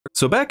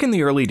So back in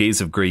the early days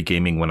of Grey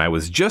Gaming, when I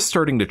was just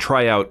starting to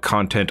try out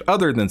content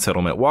other than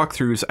settlement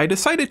walkthroughs, I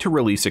decided to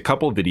release a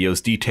couple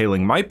videos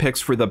detailing my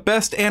picks for the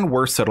best and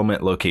worst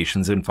settlement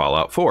locations in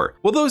Fallout 4.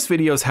 Well, those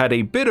videos had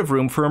a bit of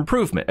room for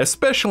improvement,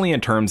 especially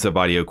in terms of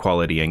audio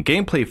quality and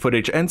gameplay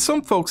footage, and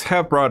some folks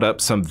have brought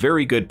up some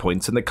very good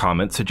points in the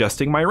comments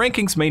suggesting my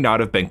rankings may not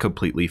have been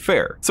completely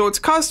fair. So it's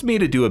caused me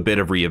to do a bit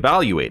of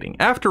reevaluating.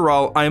 After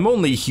all, I'm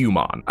only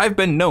human. I've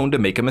been known to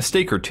make a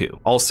mistake or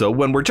two. Also,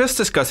 when we're just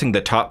discussing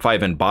the top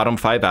 5 and bottom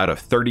 5 out of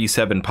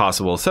 37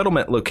 possible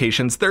settlement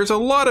locations, there's a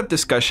lot of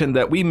discussion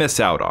that we miss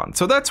out on.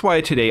 So that's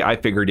why today I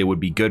figured it would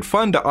be good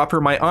fun to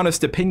offer my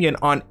honest opinion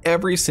on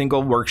every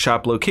single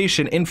workshop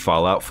location in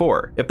Fallout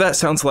 4. If that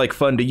sounds like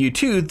fun to you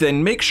too,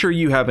 then make sure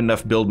you have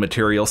enough build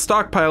material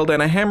stockpiled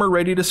and a hammer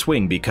ready to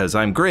swing, because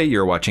I'm Gray,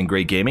 you're watching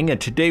Gray Gaming,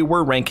 and today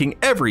we're ranking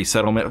every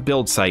settlement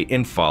build site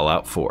in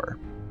Fallout 4.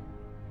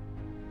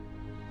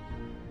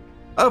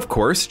 Of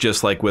course,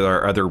 just like with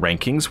our other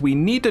rankings, we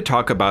need to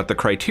talk about the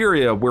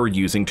criteria we're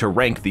using to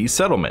rank these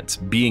settlements.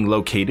 Being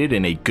located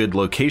in a good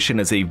location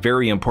is a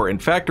very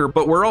important factor,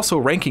 but we're also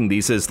ranking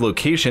these as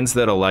locations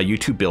that allow you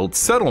to build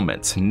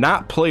settlements,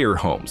 not player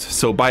homes.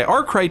 So by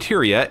our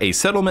criteria, a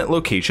settlement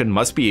location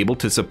must be able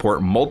to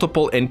support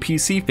multiple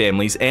NPC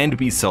families and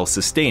be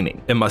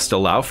self-sustaining. It must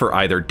allow for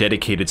either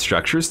dedicated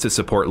structures to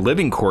support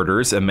living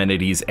quarters,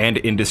 amenities, and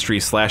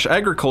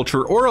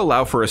industry/agriculture, or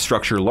allow for a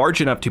structure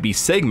large enough to be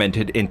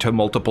segmented into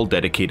multiple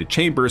dedicated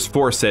chambers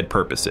for said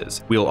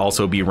purposes. We'll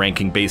also be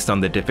ranking based on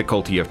the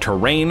difficulty of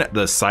terrain,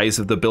 the size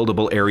of the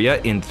buildable area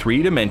in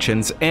 3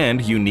 dimensions,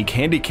 and unique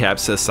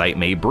handicaps a site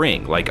may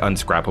bring, like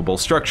unscrappable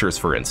structures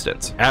for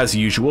instance. As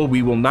usual,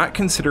 we will not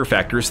consider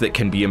factors that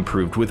can be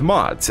improved with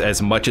mods.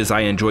 As much as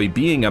I enjoy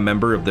being a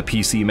member of the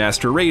PC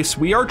master race,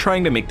 we are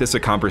trying to make this a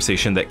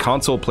conversation that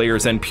console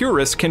players and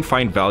purists can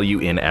find value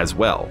in as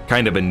well.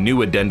 Kind of a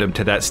new addendum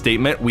to that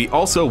statement, we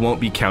also won't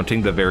be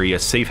counting the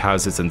various safe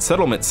houses and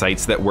settlement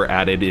sites that were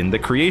added in the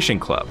Creation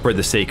Club. For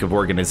the sake of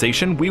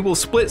organization, we will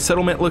split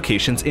settlement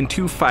locations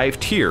into 5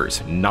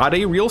 tiers. Not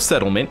a real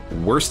settlement,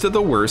 worst of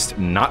the worst,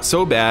 not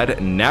so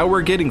bad, now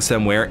we're getting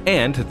somewhere,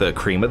 and the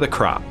cream of the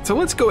crop. So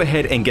let's go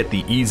ahead and get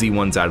the easy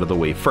ones out of the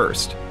way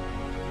first.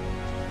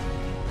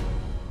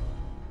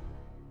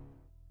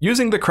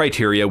 Using the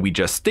criteria we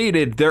just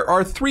stated, there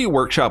are 3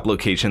 workshop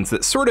locations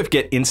that sort of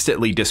get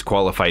instantly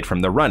disqualified from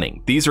the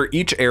running. These are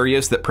each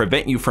areas that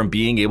prevent you from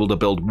being able to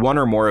build one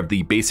or more of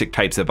the basic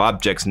types of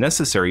objects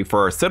necessary for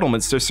our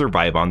settlements to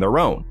survive on their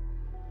own.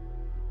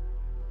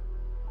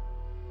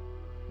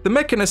 The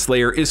Mechanist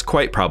Lair is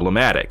quite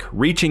problematic.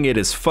 Reaching it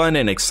is fun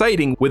and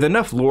exciting, with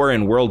enough lore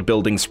and world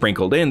building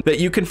sprinkled in that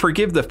you can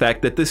forgive the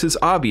fact that this is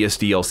obvious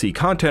DLC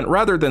content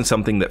rather than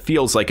something that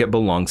feels like it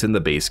belongs in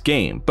the base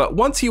game. But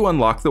once you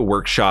unlock the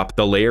workshop,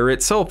 the lair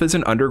itself is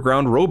an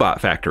underground robot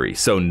factory,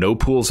 so no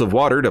pools of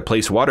water to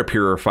place water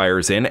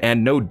purifiers in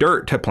and no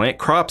dirt to plant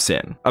crops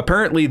in.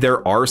 Apparently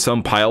there are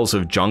some piles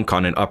of junk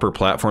on an upper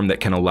platform that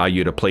can allow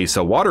you to place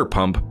a water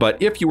pump, but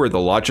if you were the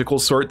logical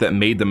sort that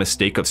made the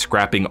mistake of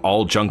scrapping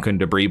all junk and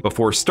debris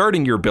before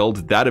starting your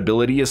build, that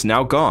ability is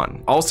now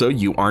gone. Also,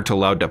 you aren't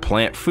allowed to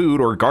plant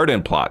food or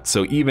garden plots,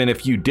 so even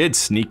if you did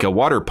sneak a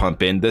water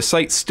pump in, the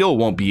site still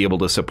won't be able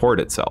to support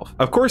itself.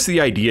 Of course,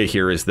 the idea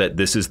here is that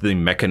this is the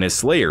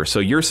Mechanist Lair, so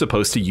you're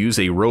supposed to use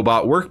a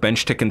robot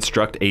workbench to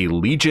construct a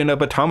legion of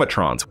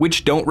automatrons,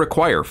 which don't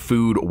require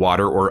food,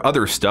 water, or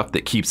other stuff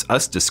that keeps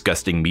us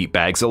disgusting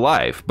meatbags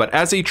alive. But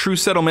as a true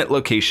settlement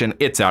location,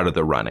 it's out of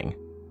the running.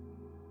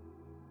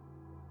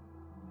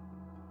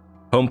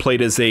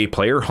 Homeplate is a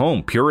player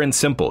home, pure and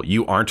simple.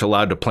 You aren't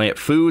allowed to plant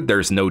food,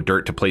 there's no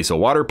dirt to place a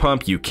water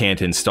pump, you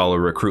can't install a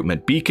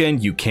recruitment beacon,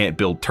 you can't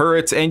build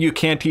turrets, and you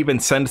can't even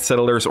send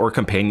settlers or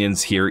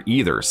companions here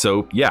either.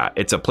 So yeah,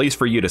 it's a place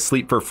for you to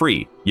sleep for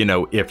free. You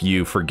know, if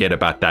you forget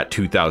about that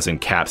 2,000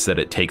 caps that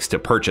it takes to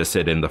purchase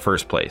it in the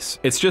first place.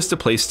 It's just a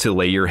place to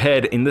lay your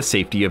head in the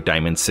safety of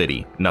Diamond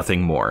City,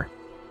 nothing more.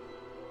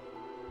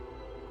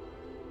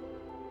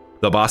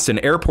 The Boston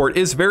Airport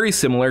is very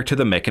similar to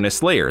the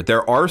Mechanist Lair.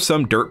 There are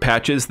some dirt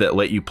patches that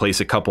let you place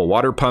a couple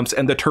water pumps,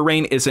 and the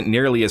terrain isn't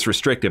nearly as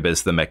restrictive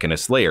as the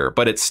Mechanist Lair,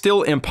 but it's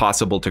still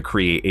impossible to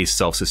create a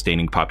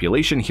self-sustaining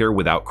population here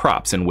without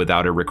crops, and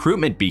without a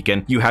recruitment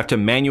beacon, you have to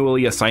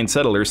manually assign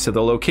settlers to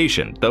the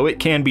location, though it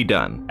can be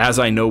done. As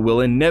I know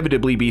will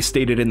inevitably be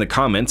stated in the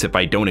comments if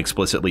I don't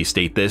explicitly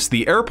state this,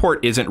 the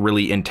airport isn't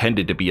really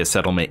intended to be a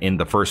settlement in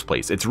the first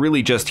place. It's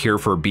really just here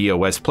for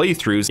BOS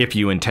playthroughs if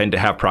you intend to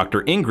have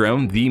Proctor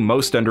Ingram, the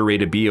most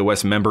underrated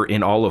BOS member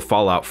in all of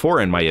Fallout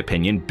 4 in my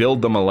opinion,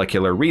 build the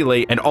molecular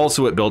relay, and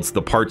also it builds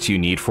the parts you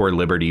need for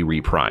Liberty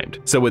Reprimed.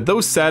 So with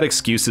those sad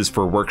excuses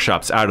for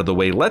workshops out of the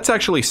way, let's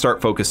actually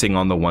start focusing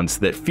on the ones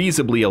that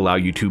feasibly allow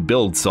you to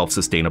build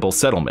self-sustainable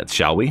settlements,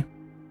 shall we?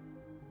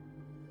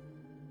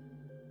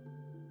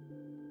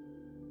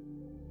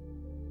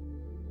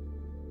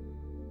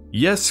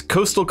 Yes,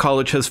 Coastal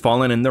College has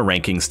fallen in the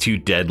rankings to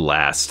dead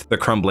last. The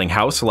crumbling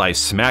house lies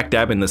smack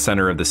dab in the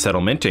center of the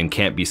settlement and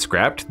can't be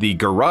scrapped. The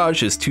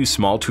garage is too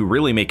small to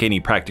really make any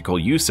practical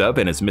use of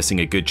and is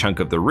missing a good chunk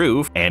of the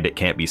roof, and it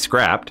can't be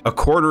scrapped. A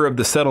quarter of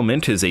the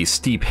settlement is a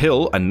steep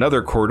hill,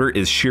 another quarter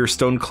is sheer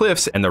stone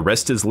cliffs, and the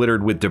rest is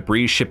littered with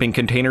debris, shipping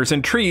containers,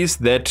 and trees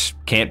that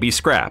can't be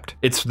scrapped.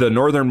 It's the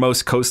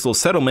northernmost coastal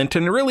settlement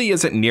and really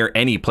isn't near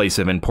any place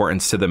of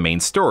importance to the main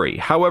story.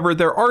 However,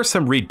 there are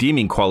some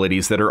redeeming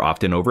qualities that are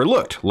often overlooked,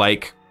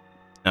 like,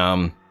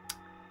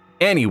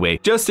 Anyway,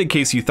 just in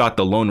case you thought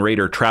the Lone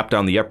Raider trapped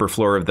on the upper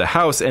floor of the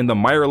house and the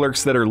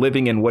Mirelurks that are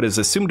living in what is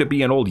assumed to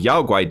be an old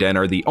Yaoguai den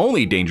are the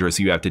only dangers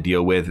you have to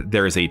deal with,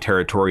 there is a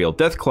territorial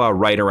Deathclaw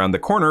right around the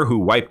corner who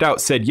wiped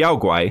out said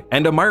Yaoguai,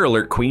 and a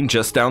Mirelurk queen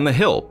just down the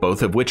hill,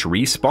 both of which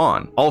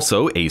respawn.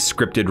 Also, a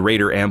scripted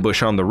raider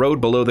ambush on the road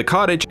below the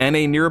cottage, and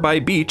a nearby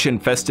beach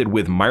infested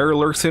with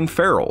Mirelurks and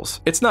ferals.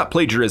 It's not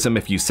plagiarism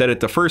if you said it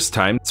the first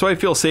time, so I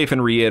feel safe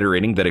in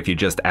reiterating that if you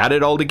just add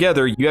it all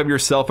together, you have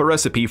yourself a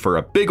recipe for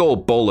a big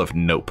old bowl of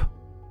nope.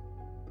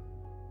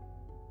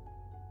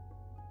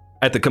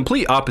 At the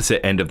complete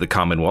opposite end of the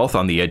Commonwealth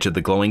on the edge of the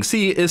glowing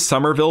sea is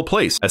Somerville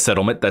Place, a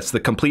settlement that's the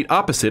complete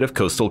opposite of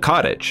Coastal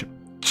Cottage.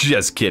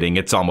 Just kidding,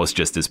 it's almost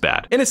just as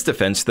bad. In its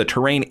defense, the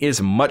terrain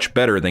is much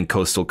better than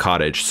Coastal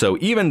Cottage, so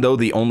even though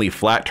the only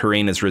flat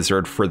terrain is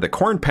reserved for the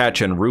corn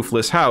patch and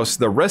roofless house,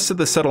 the rest of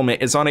the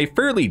settlement is on a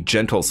fairly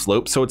gentle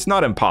slope, so it's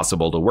not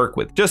impossible to work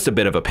with, just a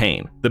bit of a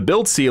pain. The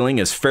build ceiling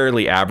is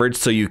fairly average,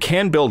 so you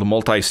can build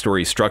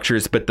multi-story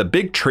structures, but the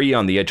big tree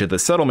on the edge of the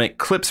settlement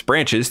clips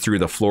branches through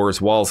the floors,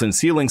 walls, and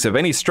ceilings of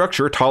any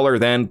structure taller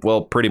than,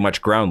 well, pretty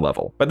much ground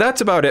level. But that's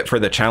about it for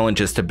the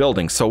challenges to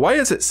building, so why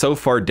is it so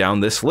far down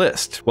this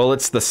list? Well,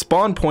 it's the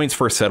spawn points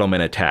for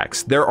settlement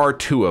attacks. There are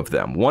two of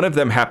them. One of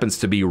them happens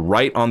to be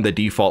right on the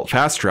default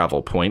fast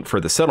travel point for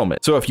the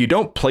settlement. So if you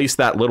don't place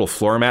that little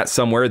floor mat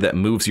somewhere that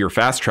moves your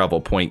fast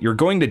travel point, you're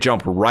going to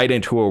jump right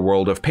into a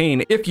world of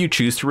pain if you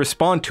choose to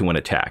respond to an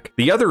attack.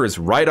 The other is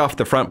right off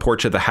the front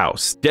porch of the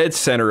house, dead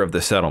center of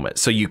the settlement.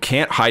 So you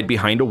can't hide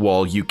behind a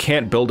wall, you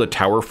can't build a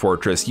tower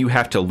fortress, you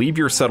have to leave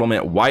your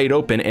settlement wide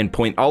open and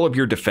point all of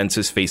your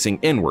defenses facing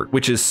inward,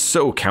 which is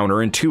so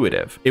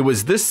counterintuitive. It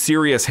was this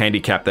serious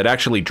handicap that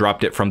actually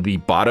dropped it from the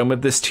bottom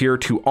of this tier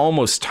to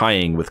almost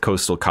tying with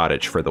Coastal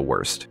Cottage for the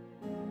worst.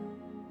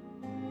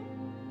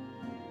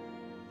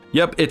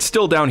 Yep, it's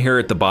still down here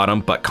at the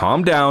bottom, but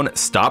calm down,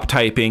 stop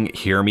typing,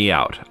 hear me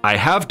out. I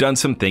have done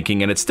some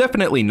thinking and it's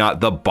definitely not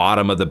the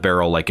bottom of the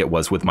barrel like it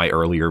was with my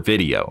earlier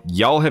video.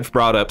 Y'all have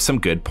brought up some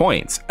good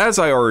points. As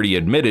I already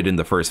admitted in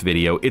the first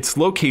video, its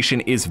location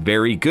is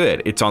very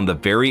good. It's on the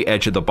very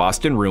edge of the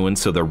Boston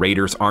Ruins, so the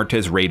raiders aren't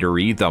as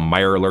raidery, the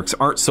Mirelurks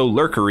aren't so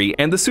lurkery,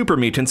 and the super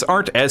mutants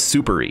aren't as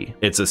supery.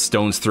 It's a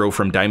stone's throw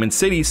from Diamond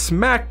City,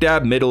 smack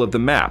dab middle of the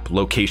map.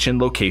 Location,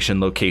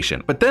 location,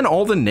 location. But then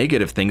all the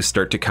negative things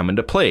start to come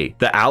into play.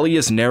 The alley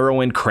is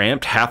narrow and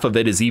cramped, half of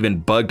it is even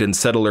bugged and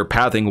settler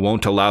pathing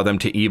won't allow them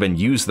to even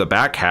use the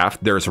back half.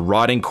 There's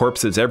rotting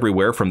corpses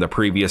everywhere from the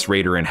previous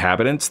raider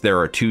inhabitants. There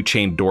are two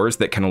chained doors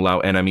that can allow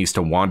enemies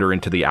to wander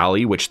into the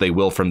alley, which they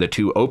will from the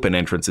two open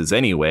entrances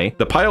anyway.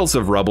 The piles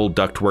of rubble,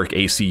 ductwork,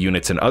 AC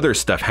units, and other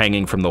stuff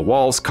hanging from the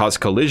walls cause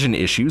collision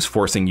issues,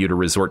 forcing you to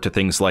resort to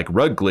things like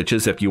rug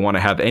glitches if you want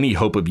to have any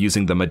hope of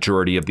using the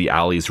majority of the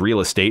alley's real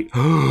estate.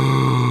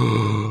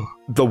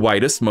 The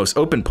widest, most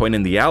open point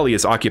in the alley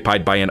is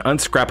occupied by an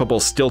unscrappable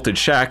stilted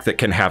shack that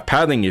can have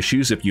pathing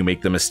issues if you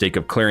make the mistake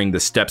of clearing the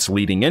steps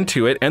leading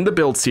into it, and the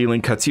build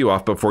ceiling cuts you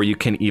off before you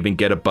can even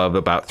get above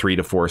about 3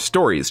 to 4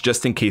 stories,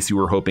 just in case you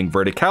were hoping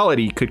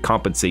verticality could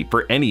compensate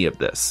for any of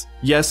this.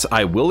 Yes,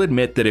 I will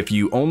admit that if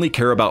you only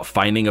care about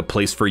finding a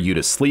place for you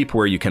to sleep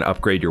where you can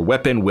upgrade your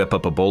weapon, whip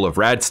up a bowl of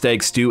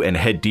Radstag stew, and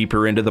head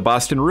deeper into the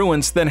Boston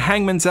Ruins, then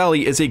Hangman's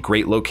Alley is a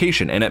great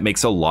location, and it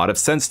makes a lot of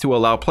sense to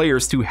allow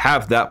players to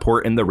have that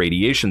port in the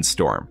radiation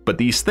storm. But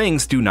these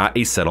things do not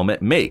a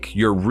settlement make.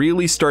 You're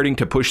really starting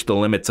to push the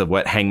limits of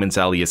what Hangman's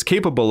Alley is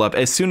capable of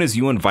as soon as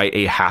you invite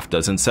a half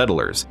dozen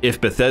settlers. If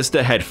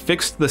Bethesda had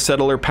fixed the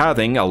settler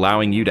pathing,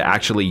 allowing you to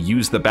actually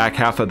use the back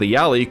half of the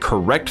alley,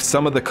 correct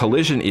some of the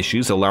collision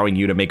issues, allowing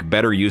you to make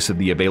better use of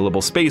the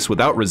available space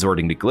without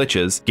resorting to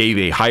glitches, gave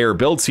a higher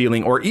build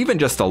ceiling, or even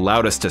just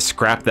allowed us to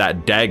scrap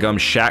that daggum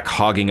shack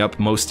hogging up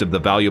most of the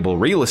valuable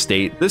real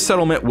estate, this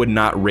settlement would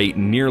not rate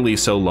nearly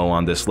so low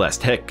on this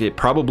list. Heck, it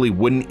probably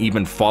wouldn't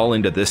even fall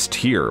into this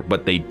tier,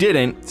 but they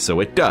didn't,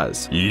 so it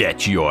does.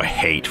 Let your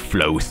hate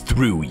flow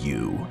through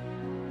you.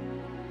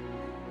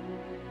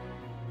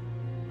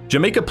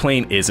 Jamaica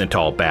Plain isn't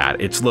all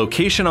bad. Its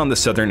location on the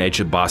southern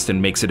edge of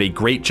Boston makes it a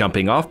great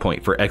jumping off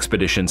point for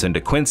expeditions into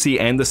Quincy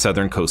and the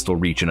southern coastal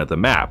region of the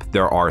map.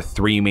 There are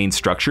 3 main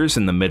structures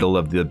in the middle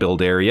of the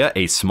build area,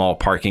 a small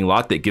parking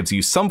lot that gives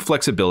you some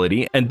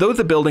flexibility, and though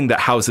the building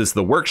that houses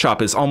the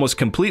workshop is almost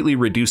completely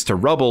reduced to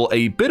rubble,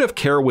 a bit of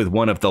care with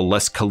one of the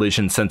less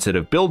collision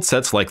sensitive build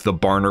sets like the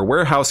barn or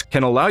warehouse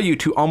can allow you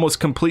to almost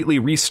completely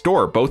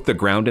restore both the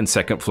ground and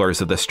second floors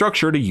of the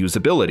structure to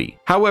usability.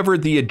 However,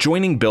 the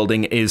adjoining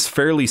building is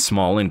fairly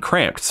small and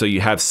cramped, so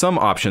you have some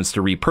options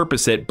to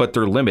repurpose it, but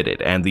they're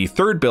limited, and the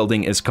third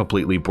building is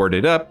completely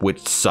boarded up,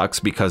 which sucks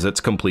because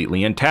it's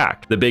completely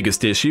intact. The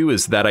biggest issue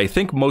is that I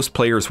think most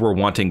players were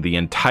wanting the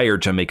entire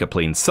Jamaica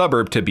Plains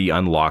suburb to be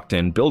unlocked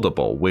and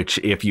buildable, which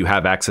if you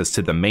have access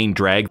to the main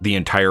drag, the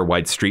entire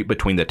wide street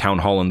between the town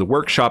hall and the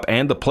workshop,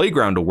 and the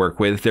playground to work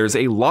with, there's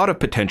a lot of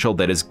potential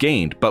that is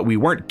gained, but we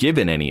weren't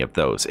given any of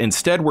those.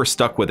 Instead, we're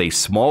stuck with a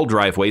small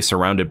driveway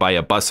surrounded by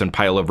a bus and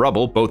pile of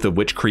rubble, both of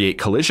which create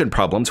collision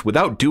problems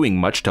without doing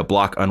much to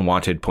block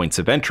unwanted points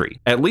of entry.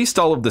 At least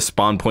all of the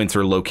spawn points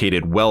are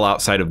located well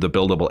outside of the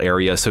buildable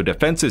area, so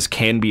defenses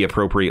can be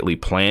appropriately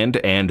planned,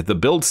 and the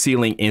build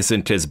ceiling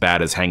isn't as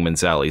bad as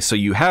Hangman's Alley, so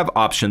you have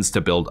options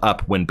to build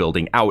up when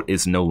building out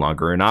is no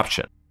longer an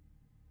option.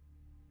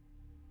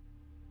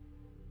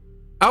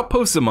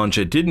 Outpost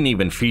Zimonja didn't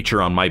even feature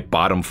on my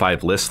bottom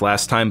 5 list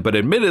last time, but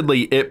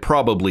admittedly, it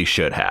probably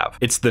should have.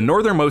 It's the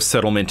northernmost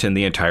settlement in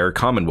the entire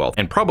Commonwealth,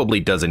 and probably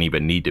doesn't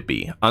even need to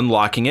be.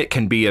 Unlocking it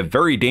can be a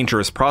very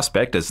dangerous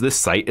prospect, as this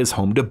site is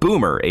home to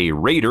Boomer, a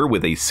raider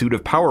with a suit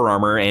of power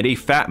armor and a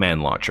Fat Man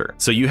launcher.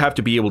 So you have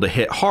to be able to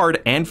hit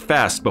hard and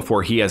fast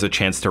before he has a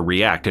chance to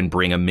react and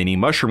bring a mini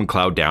mushroom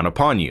cloud down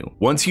upon you.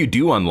 Once you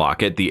do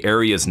unlock it, the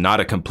area is not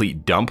a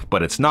complete dump,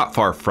 but it's not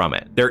far from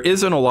it. There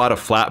isn't a lot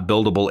of flat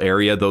buildable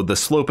area, though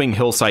the sloping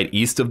hillside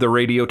east of the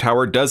radio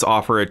tower does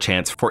offer a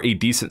chance for a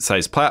decent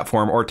sized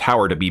platform or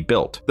tower to be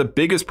built. The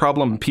biggest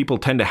problem people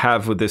tend to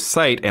have with this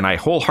site, and I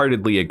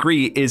wholeheartedly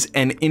agree, is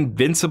an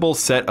invincible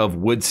set of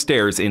wood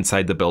stairs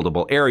inside the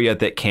buildable area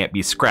that can't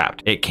be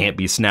scrapped. It can't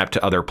be snapped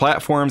to other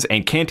platforms,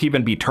 and can't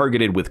even be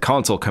targeted with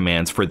console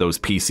commands for those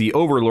PC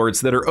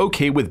overlords that are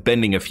okay with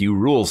bending a few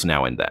rules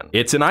now and then.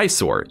 It's an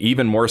eyesore,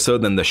 even more so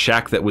than the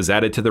shack that was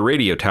added to the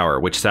radio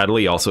tower, which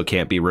sadly also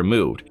can't be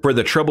removed. For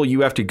the trouble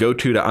you have to go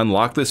to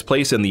unlock this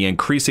place and the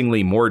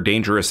increasingly more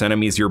dangerous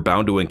enemies you're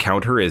bound to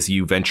encounter as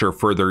you venture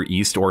further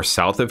east or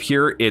south of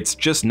here, it's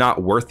just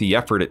not worth the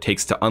effort it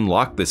takes to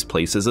unlock this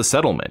place as a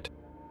settlement.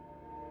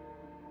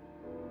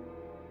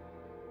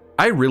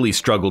 I really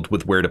struggled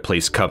with where to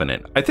place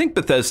Covenant. I think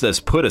Bethesda's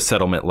put a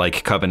settlement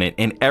like Covenant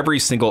in every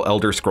single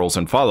Elder Scrolls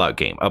and Fallout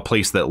game, a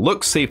place that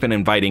looks safe and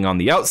inviting on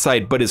the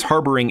outside but is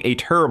harboring a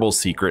terrible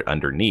secret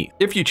underneath.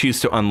 If you choose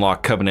to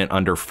unlock Covenant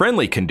under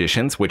friendly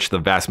conditions, which the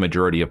vast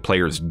majority of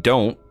players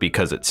don't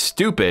because it's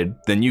stupid,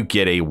 then you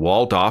get a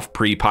walled-off,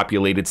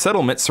 pre-populated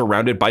settlement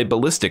surrounded by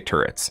ballistic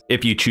turrets.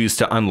 If you choose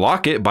to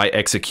unlock it by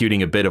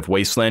executing a bit of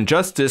wasteland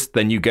justice,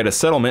 then you get a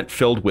settlement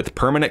filled with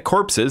permanent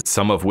corpses,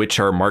 some of which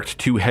are marked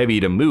too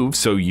heavy to move,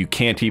 so you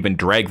can't even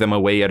drag them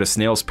away at a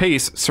snail's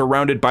pace,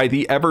 surrounded by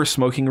the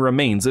ever-smoking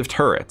remains of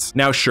turrets.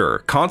 Now sure,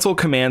 console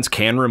commands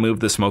can remove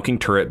the smoking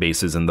turret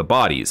bases and the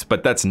bodies,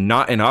 but that's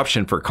not an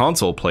option for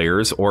console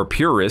players or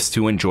purists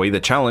who enjoy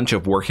the challenge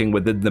of working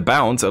within the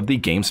bounds of the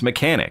game's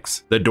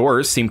mechanics. The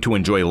doors seem to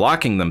enjoy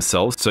locking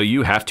themselves, so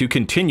you have to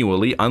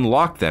continually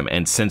unlock them,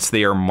 and since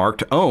they are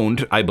marked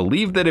owned, I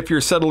believe that if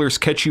your settlers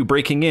catch you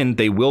breaking in,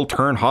 they will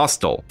turn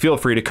hostile. Feel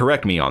free to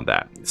correct me on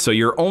that. So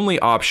your only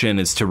option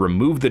is to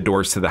remove the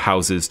doors to the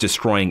houses,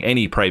 destroying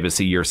any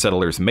privacy your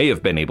settlers may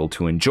have been able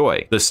to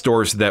enjoy. The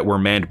stores that were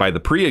manned by the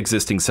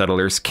pre-existing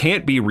settlers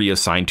can't be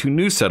reassigned to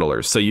new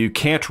settlers, so you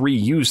can't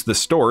reuse the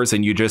stores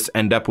and you just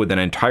end up with an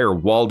entire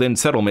walled-in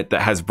settlement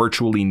that has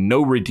virtually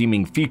no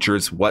redeeming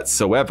features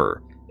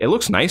whatsoever. It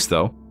looks nice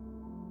though.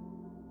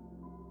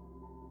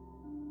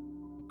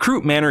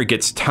 Croot Manor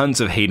gets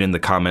tons of hate in the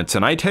comments,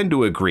 and I tend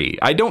to agree.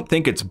 I don't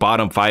think it's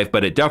bottom 5,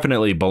 but it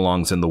definitely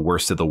belongs in the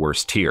worst of the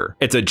worst tier.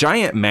 It's a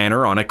giant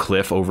manor on a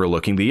cliff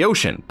overlooking the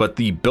ocean, but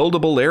the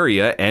buildable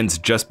area ends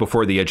just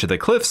before the edge of the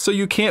cliff, so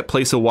you can't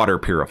place a water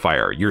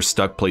purifier. You're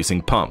stuck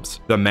placing pumps.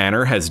 The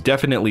manor has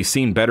definitely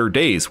seen better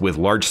days, with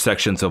large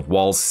sections of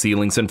walls,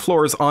 ceilings, and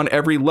floors on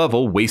every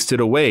level wasted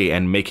away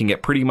and making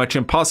it pretty much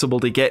impossible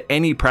to get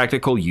any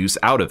practical use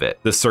out of it.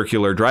 The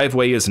circular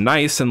driveway is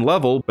nice and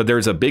level, but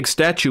there's a big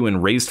statue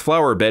and raised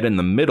flower bed in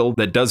the middle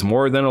that does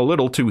more than a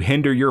little to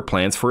hinder your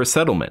plans for a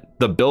settlement.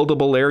 The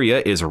buildable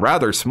area is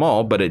rather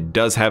small, but it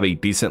does have a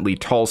decently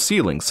tall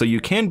ceiling, so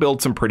you can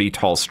build some pretty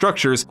tall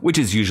structures, which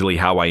is usually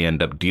how I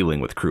end up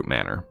dealing with Croot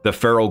Manor. The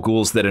feral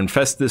ghouls that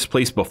infest this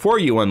place before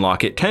you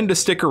unlock it tend to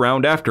stick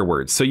around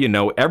afterwards, so you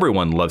know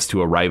everyone loves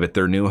to arrive at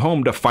their new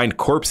home to find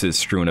corpses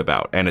strewn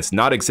about, and it's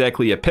not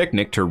exactly a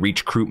picnic to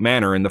reach Croot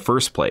Manor in the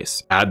first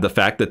place. Add the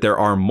fact that there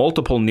are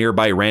multiple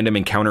nearby random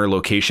encounter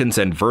locations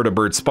and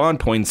vertibird spawn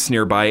points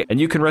nearby,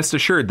 and you can rest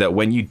assured that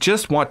when you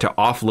just want to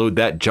offload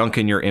that junk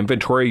in your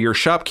inventory, your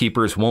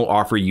shopkeepers won't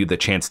offer you the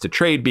chance to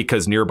trade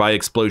because nearby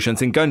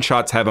explosions and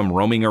gunshots have them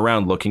roaming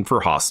around looking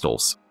for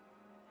hostiles.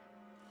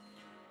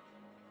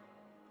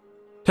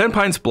 Ten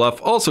Pines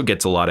Bluff also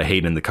gets a lot of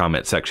hate in the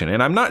comment section,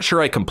 and I'm not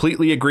sure I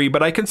completely agree,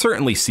 but I can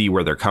certainly see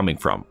where they're coming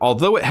from.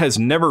 Although it has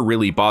never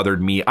really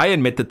bothered me, I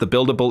admit that the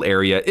buildable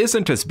area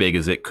isn't as big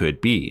as it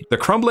could be. The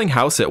crumbling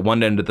house at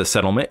one end of the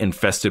settlement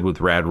infested with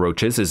rad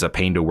roaches is a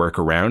pain to work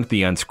around,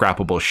 the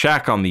unscrappable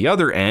shack on the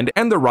other end,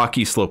 and the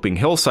rocky sloping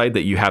hillside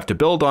that you have to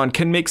build on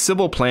can make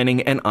civil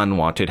planning an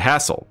unwanted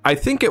hassle. I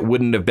think it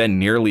wouldn't have been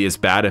nearly as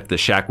bad if the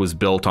shack was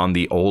built on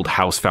the old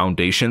house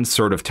foundation,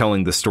 sort of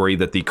telling the story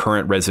that the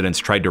current residents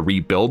tried to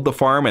rebuild the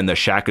farm and the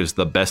shack is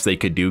the best they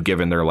could do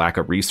given their lack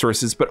of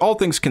resources, but all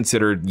things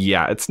considered,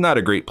 yeah, it's not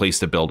a great place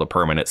to build a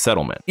permanent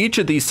settlement. Each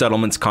of these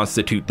settlements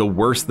constitute the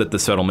worst that the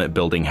settlement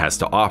building has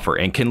to offer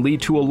and can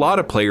lead to a lot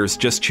of players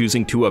just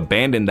choosing to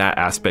abandon that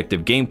aspect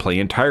of gameplay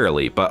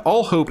entirely, but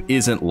all hope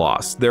isn't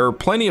lost. There are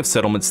plenty of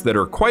settlements that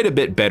are quite a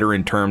bit better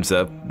in terms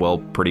of, well,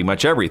 pretty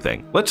much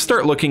everything. Let's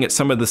start looking at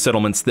some of the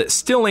settlements that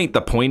still ain't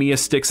the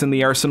pointiest sticks in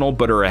the arsenal,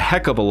 but are a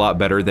heck of a lot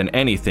better than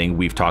anything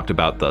we've talked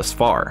about thus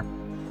far.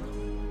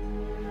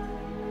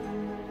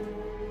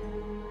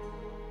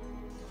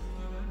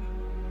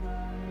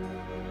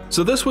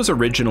 So this was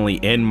originally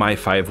in my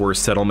 5 Wars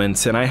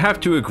settlements, and I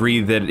have to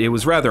agree that it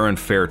was rather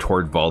unfair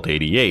toward Vault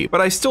 88, but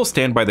I still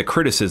stand by the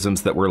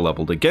criticisms that were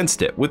leveled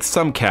against it, with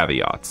some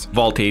caveats.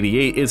 Vault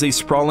 88 is a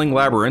sprawling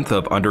labyrinth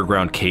of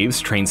underground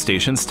caves, train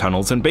stations,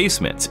 tunnels, and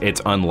basements.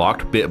 It's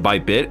unlocked bit by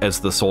bit as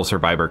the sole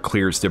survivor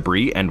clears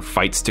debris and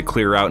fights to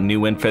clear out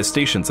new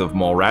infestations of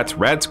mole rats,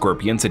 rad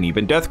scorpions, and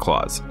even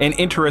deathclaws. An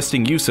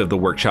interesting use of the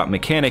workshop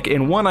mechanic,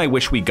 and one I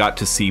wish we got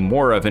to see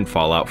more of in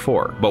Fallout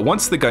 4. But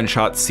once the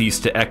gunshots cease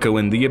to echo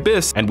in the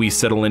abyss and we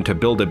settle in to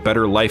build a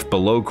better life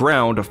below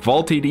ground,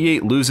 Vault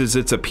 88 loses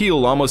its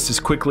appeal almost as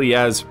quickly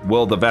as,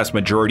 well, the vast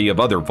majority of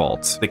other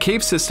vaults. The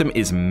cave system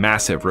is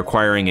massive,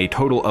 requiring a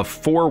total of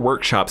 4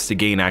 workshops to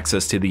gain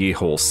access to the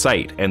whole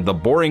site, and the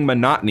boring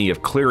monotony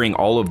of clearing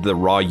all of the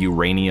raw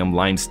uranium,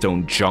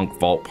 limestone, junk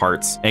vault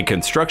parts, and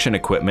construction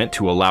equipment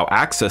to allow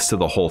access to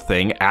the whole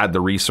thing, add the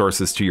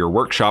resources to your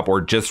workshop,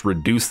 or just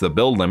reduce the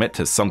build limit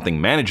to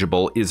something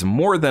manageable is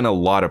more than a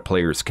lot of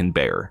players can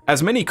bear.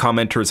 As many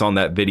commenters on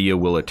that video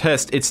will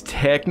attest, it's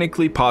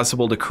technically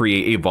possible to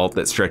create a vault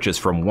that stretches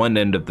from one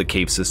end of the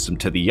cave system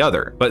to the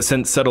other, but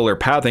since settler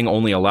pathing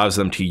only allows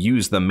them to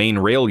use the main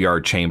rail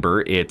yard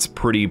chamber, it's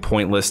pretty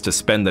pointless to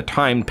spend the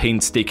time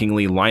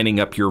painstakingly lining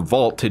up your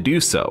vault to do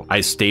so.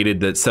 I stated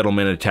that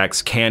settlement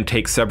attacks can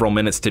take several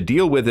minutes to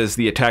deal with as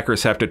the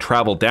attackers have to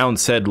travel down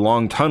said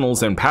long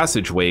tunnels and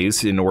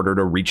passageways in order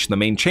to reach the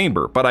main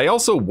chamber, but I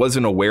also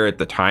wasn't aware at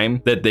the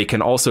time that they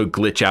can also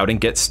glitch out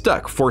and get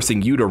stuck,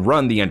 forcing you to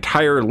run the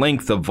entire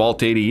length of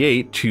Vault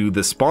 88 to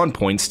the spawn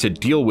points to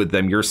deal with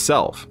them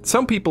yourself.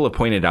 Some people have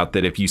pointed out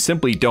that if you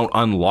simply don't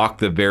unlock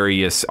the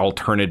various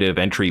alternative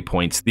entry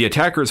points, the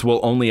attackers will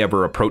only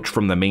ever approach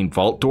from the main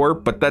vault door,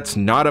 but that's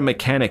not a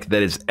mechanic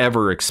that is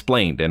ever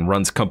explained and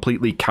runs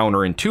completely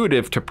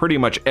counterintuitive to pretty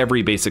much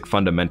every basic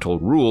fundamental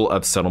rule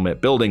of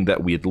settlement building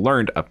that we had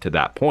learned up to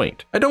that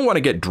point. I don't want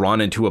to get drawn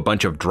into a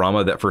bunch of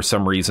drama that for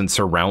some reason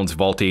surrounds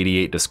Vault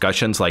 88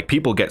 discussions, like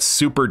people get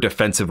super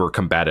defensive or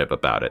combative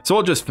about it, so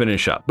I'll just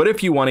finish up. But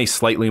if you want a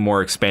slightly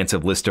more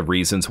expansive list of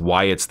reasons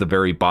why it's the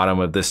very bottom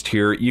of this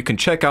tier, you can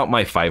check out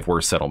my 5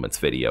 Wars settlements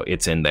video,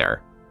 it's in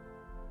there.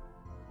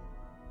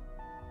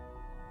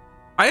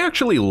 I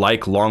actually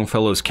like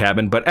Longfellow's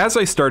Cabin, but as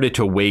I started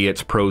to weigh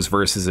its pros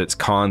versus its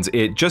cons,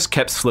 it just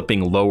kept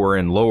slipping lower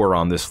and lower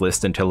on this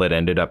list until it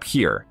ended up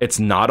here. It's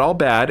not all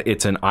bad,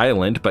 it's an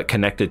island, but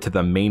connected to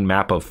the main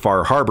map of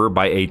Far Harbor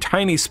by a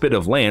tiny spit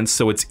of land,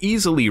 so it's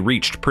easily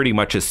reached pretty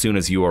much as soon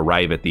as you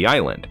arrive at the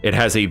island. It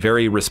has a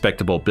very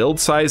respectable build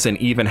size and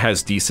even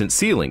has decent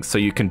ceilings, so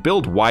you can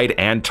build wide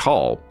and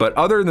tall, but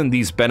other than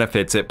these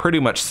benefits, it pretty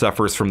much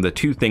suffers from the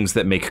 2 things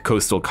that make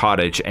Coastal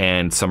Cottage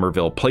and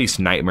Somerville Place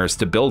nightmares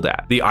to build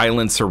at. The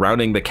island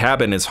surrounding the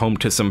cabin is home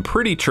to some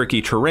pretty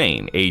tricky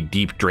terrain, a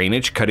deep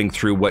drainage cutting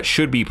through what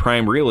should be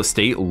prime real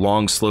estate,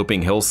 long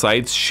sloping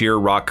hillsides, sheer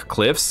rock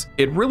cliffs.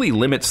 It really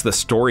limits the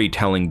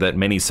storytelling that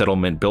many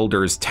settlement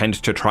builders tend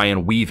to try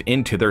and weave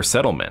into their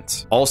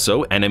settlements.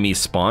 Also,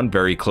 enemies spawn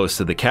very close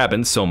to the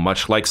cabin, so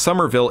much like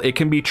Somerville, it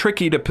can be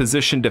tricky to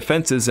position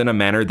defenses in a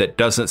manner that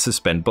doesn't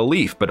suspend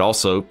belief, but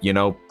also, you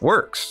know,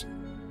 works.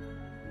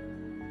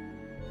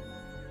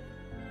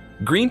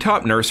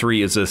 Greentop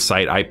Nursery is a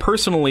site I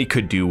personally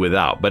could do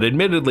without, but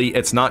admittedly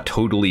it's not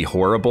totally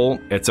horrible.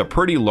 It's a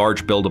pretty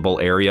large buildable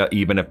area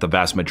even if the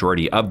vast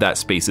majority of that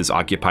space is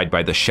occupied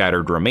by the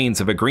shattered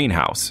remains of a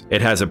greenhouse.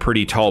 It has a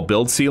pretty tall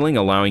build ceiling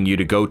allowing you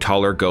to go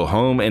tall or go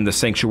home, and the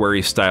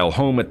Sanctuary style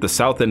home at the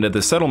south end of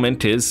the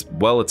settlement is,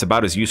 well, it's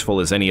about as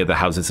useful as any of the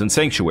houses in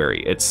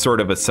Sanctuary. It's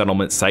sort of a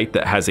settlement site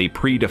that has a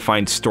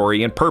predefined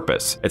story and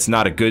purpose. It's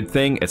not a good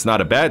thing, it's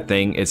not a bad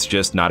thing, it's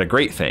just not a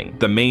great thing.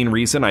 The main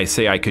reason I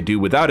say I could do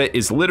without it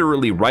is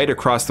literally right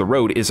across the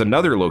road is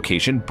another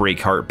location,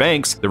 Breakheart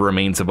Banks, the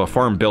remains of a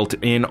farm built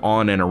in,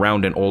 on, and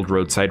around an old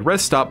roadside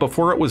rest stop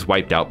before it was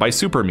wiped out by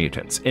super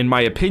mutants. In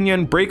my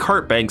opinion,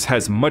 Breakheart Banks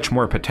has much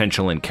more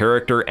potential and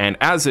character, and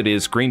as it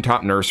is,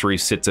 Greentop Nursery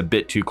sits a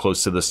bit too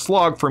close to the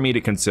slog for me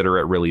to consider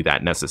it really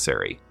that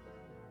necessary.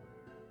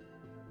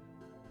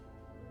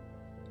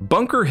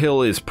 Bunker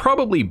Hill is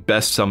probably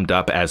best summed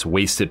up as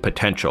wasted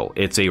potential.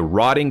 It's a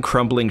rotting,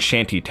 crumbling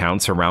shantytown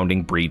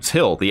surrounding Breed's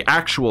Hill, the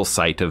actual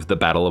site of the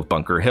Battle of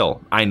Bunker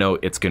Hill. I know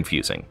it's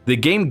confusing. The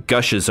game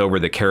gushes over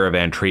the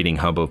caravan trading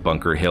hub of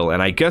Bunker Hill,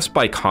 and I guess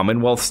by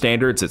Commonwealth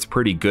standards it's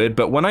pretty good,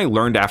 but when I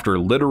learned after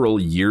literal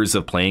years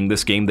of playing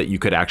this game that you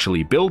could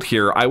actually build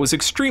here, I was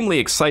extremely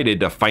excited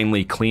to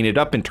finally clean it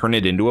up and turn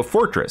it into a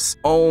fortress,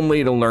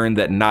 only to learn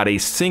that not a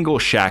single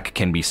shack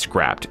can be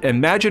scrapped.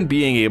 Imagine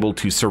being able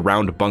to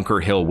surround Bunker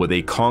Hill with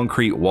a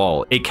concrete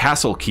wall, a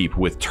castle keep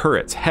with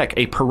turrets, heck,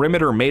 a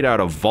perimeter made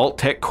out of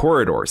Vault-Tec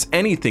corridors,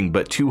 anything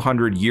but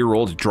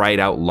 200-year-old dried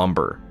out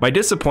lumber. My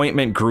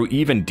disappointment grew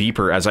even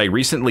deeper as I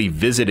recently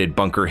visited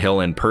Bunker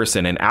Hill in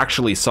person and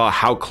actually saw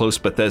how close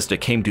Bethesda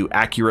came to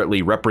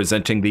accurately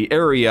representing the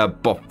area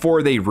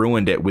before they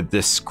ruined it with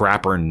this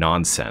scrapper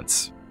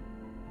nonsense.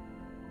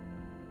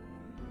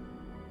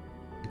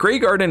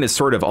 Greygarden is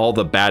sort of all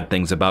the bad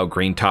things about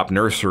Greentop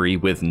Nursery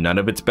with none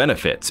of its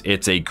benefits.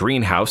 It's a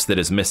greenhouse that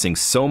is missing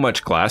so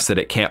much glass that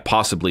it can't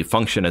possibly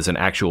function as an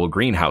actual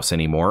greenhouse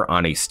anymore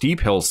on a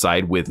steep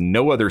hillside with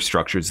no other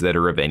structures that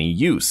are of any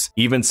use.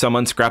 Even some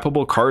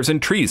unscrappable cars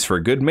and trees for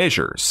good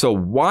measure. So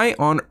why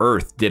on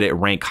earth did it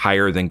rank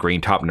higher than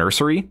Greentop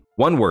Nursery?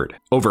 One word,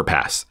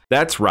 overpass.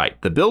 That's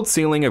right, the build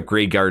ceiling of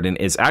Greygarden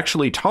is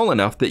actually tall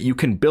enough that you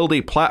can build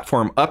a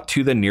platform up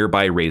to the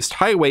nearby raised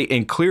highway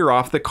and clear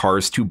off the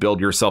cars to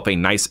build yourself a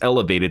nice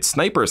elevated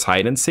sniper's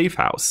hide and safe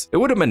house. It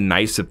would have been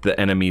nice if the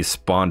enemies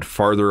spawned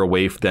farther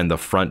away than the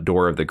front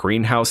door of the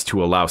greenhouse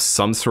to allow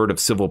some sort of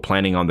civil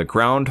planning on the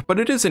ground,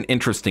 but it is an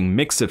interesting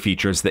mix of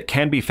features that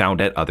can be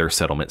found at other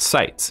settlement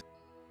sites.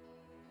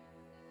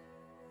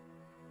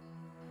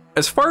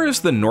 As far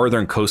as the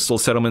northern coastal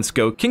settlements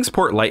go,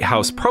 Kingsport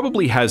Lighthouse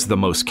probably has the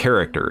most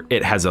character.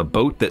 It has a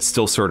boat that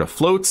still sort of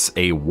floats,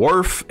 a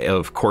wharf,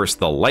 of course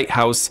the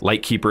lighthouse,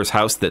 Lightkeeper's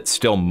house that's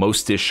still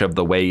most-ish of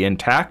the way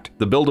intact.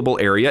 The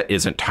buildable area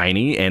isn't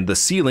tiny, and the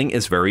ceiling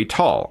is very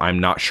tall. I'm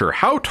not sure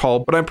how tall,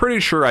 but I'm pretty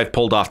sure I've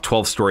pulled off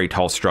 12-story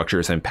tall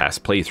structures in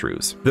past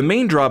playthroughs. The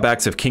main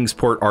drawbacks of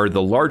Kingsport are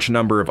the large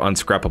number of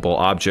unscrappable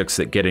objects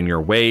that get in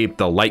your way,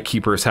 the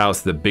Lightkeeper's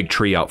house, the big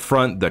tree out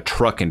front, the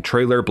truck and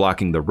trailer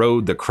blocking the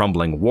road, the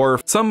crumbling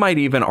wharf. Some might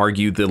even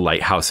argue the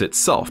lighthouse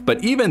itself,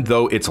 but even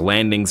though its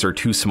landings are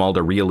too small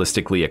to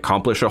realistically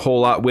accomplish a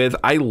whole lot with,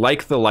 I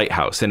like the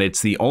lighthouse, and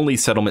it's the only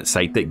settlement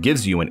site that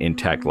gives you an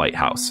intact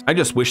lighthouse. I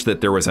just wish that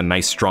there was a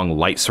nice strong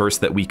light source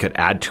that we could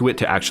add to it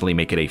to actually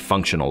make it a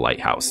functional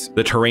lighthouse.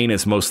 The terrain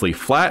is mostly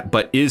flat,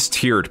 but is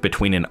tiered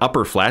between an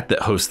upper flat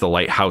that hosts the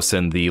lighthouse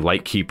and the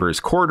Lightkeeper's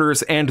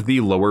quarters, and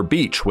the lower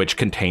beach, which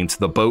contains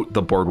the boat,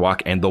 the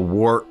boardwalk, and the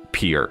war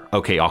pier.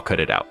 Okay, I'll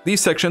cut it out.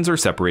 These sections are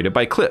separated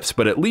by cliffs,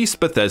 but at least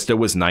Bethesda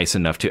was nice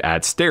enough to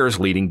add stairs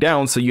leading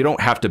down so you don't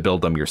have to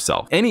build them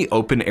yourself. Any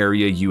open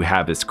area you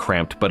have is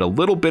cramped, but a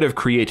little bit of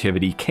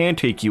creativity can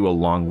take you a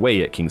long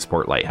way at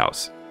Kingsport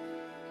Lighthouse.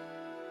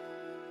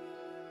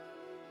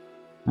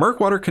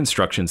 Murkwater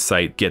construction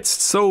site gets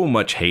so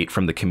much hate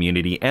from the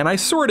community, and I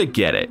sorta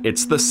get it.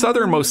 It's the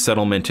southernmost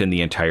settlement in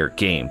the entire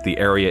game. The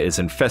area is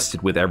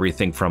infested with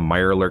everything from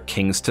Mirelurk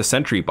Kings to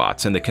sentry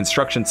bots, and the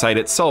construction site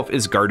itself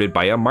is guarded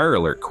by a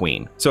Mirelurk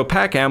Queen. So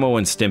pack ammo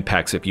and stim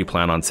packs if you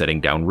plan on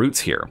setting down roots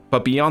here.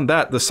 But beyond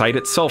that, the site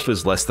itself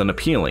is less than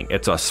appealing.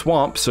 It's a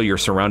swamp, so you're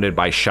surrounded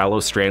by shallow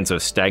strands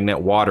of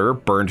stagnant water,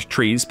 burned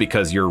trees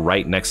because you're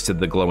right next to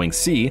the glowing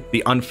sea,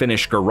 the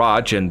unfinished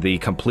garage, and the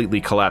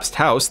completely collapsed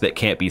house that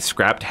can't be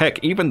scrapped.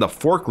 Heck, even the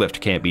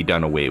forklift can't be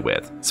done away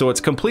with. So it's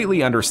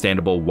completely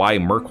understandable why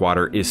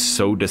Murkwater is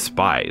so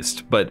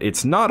despised, but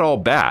it's not all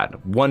bad.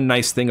 One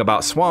nice thing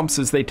about swamps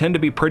is they tend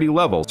to be pretty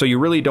level, so you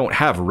really don't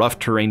have rough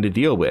terrain to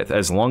deal with.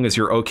 As long as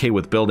you're okay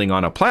with building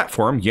on a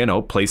platform, you know,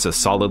 place a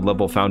solid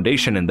level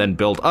foundation and then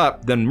build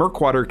up, then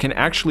Murkwater can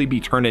actually be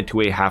turned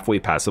into a halfway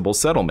passable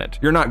settlement.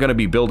 You're not going to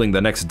be building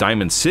the next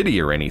Diamond City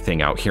or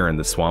anything out here in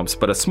the swamps,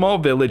 but a small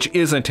village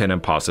isn't an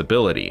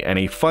impossibility. And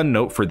a fun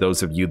note for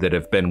those of you that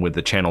have been with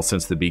the channel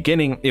since the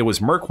beginning, it was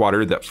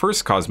Murkwater that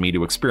first caused me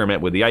to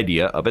experiment with the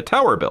idea of a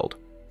tower build.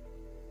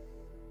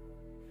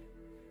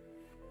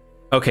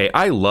 Okay,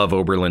 I love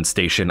Oberlin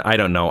Station. I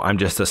don't know, I'm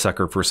just a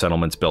sucker for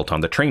settlements built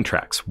on the train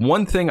tracks.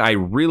 One thing I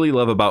really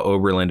love about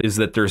Oberlin is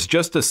that there's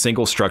just a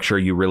single structure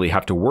you really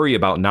have to worry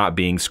about not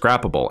being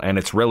scrappable, and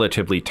it's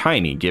relatively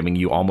tiny, giving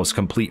you almost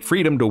complete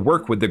freedom to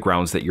work with the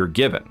grounds that you're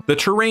given. The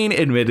terrain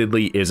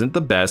admittedly isn't the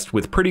best,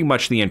 with pretty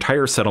much the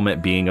entire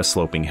settlement being a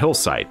sloping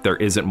hillside. There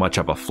isn't much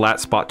of a flat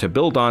spot to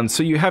build on,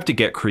 so you have to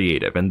get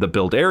creative, and the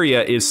build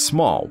area is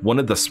small, one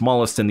of the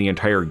smallest in the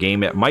entire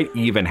game. It might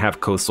even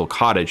have Coastal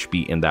Cottage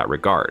be in that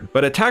regard.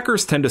 But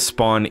attackers tend to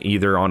spawn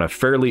either on a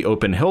fairly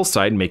open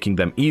hillside, making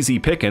them easy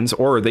pickings,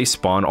 or they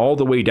spawn all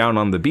the way down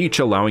on the beach,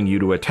 allowing you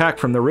to attack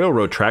from the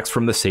railroad tracks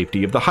from the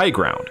safety of the high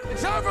ground.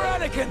 It's over,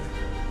 Anakin!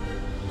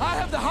 I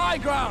have the high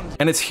ground!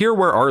 And it's here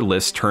where our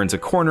list turns a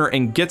corner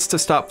and gets to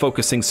stop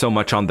focusing so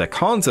much on the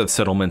cons of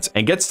settlements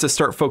and gets to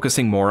start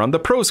focusing more on the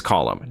pros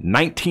column.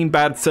 19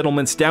 bad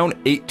settlements down,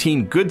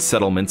 18 good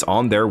settlements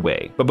on their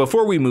way. But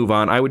before we move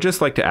on, I would just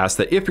like to ask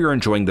that if you're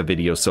enjoying the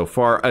video so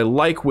far, a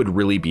like would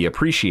really be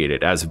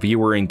appreciated, as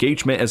viewer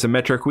engagement is a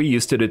metric we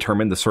use to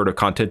determine the sort of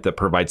content that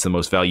provides the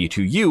most value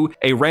to you,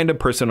 a random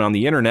person on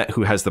the internet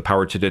who has the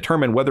power to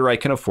determine whether I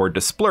can afford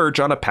to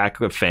splurge on a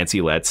pack of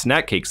Fancy Lad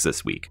snack cakes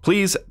this week.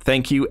 Please,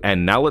 thank you,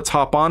 and now let's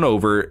hop on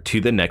over to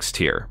the next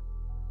tier.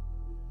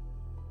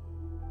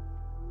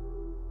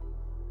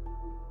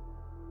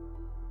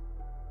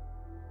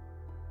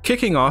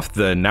 Kicking off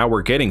the Now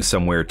We're Getting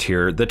Somewhere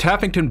tier, the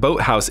Taffington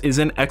Boathouse is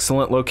an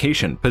excellent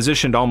location.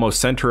 Positioned almost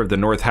center of the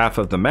north half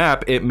of the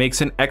map, it makes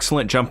an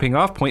excellent jumping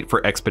off point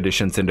for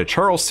expeditions into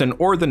Charleston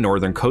or the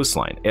northern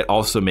coastline. It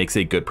also makes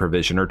a good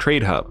provision or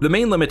trade hub. The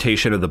main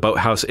limitation of the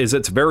boathouse is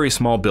its very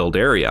small build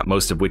area,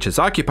 most of which is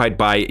occupied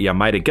by, you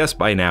might have guessed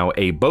by now,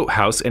 a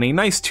boathouse and a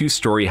nice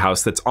 2-story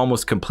house that's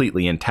almost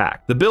completely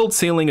intact. The build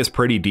ceiling is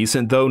pretty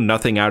decent though,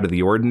 nothing out of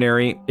the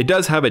ordinary. It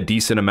does have a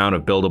decent amount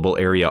of buildable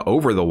area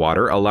over the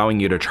water, allowing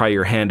you to try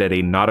your hand at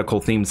a nautical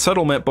themed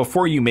settlement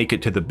before you make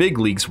it to the big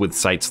leagues with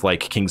sites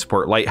like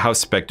Kingsport Lighthouse,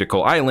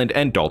 Spectacle Island,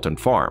 and Dalton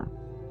Farm.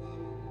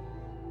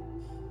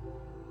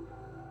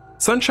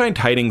 Sunshine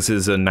Tidings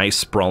is a nice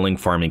sprawling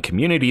farming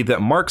community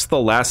that marks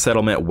the last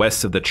settlement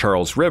west of the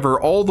Charles River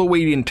all the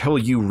way until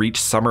you reach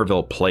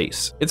Somerville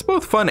Place. It's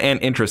both fun and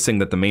interesting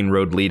that the main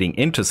road leading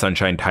into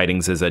Sunshine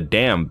Tidings is a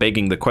dam,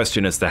 begging the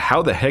question as to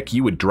how the heck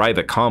you would drive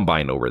a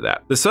combine over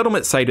that. The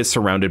settlement site is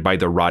surrounded by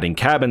the rotting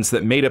cabins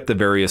that made up the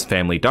various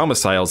family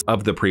domiciles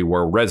of the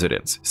pre-war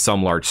residents.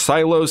 Some large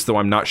silos, though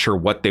I'm not sure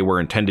what they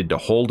were intended to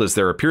hold, as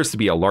there appears to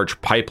be a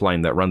large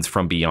pipeline that runs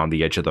from beyond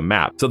the edge of the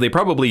map, so they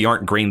probably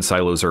aren't grain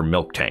silos or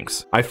milk tanks.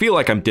 I feel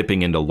like I'm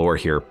dipping into lore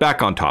here.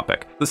 Back on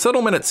topic. The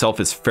settlement itself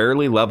is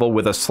fairly level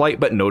with a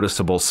slight but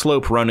noticeable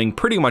slope running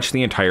pretty much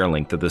the entire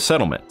length of the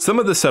settlement. Some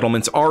of the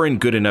settlements are in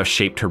good enough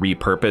shape to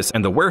repurpose,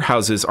 and the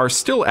warehouses are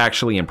still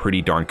actually in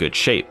pretty darn good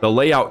shape. The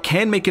layout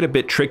can make it a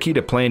bit tricky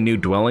to plan new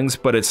dwellings,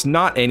 but it's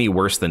not any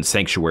worse than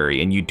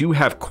Sanctuary, and you do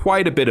have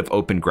quite a bit of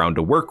open ground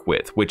to work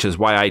with, which is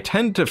why I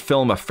tend to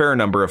film a fair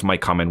number of my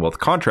Commonwealth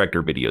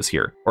contractor videos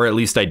here, or at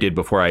least I did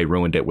before I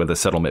ruined it with a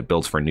settlement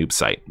builds for noob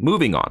site.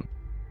 Moving on.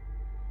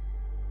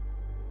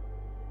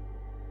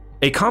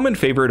 A common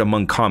favorite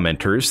among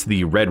commenters,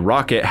 the Red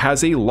Rocket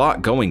has a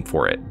lot going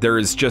for it. There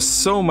is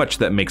just so much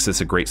that makes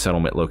this a great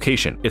settlement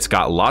location. It's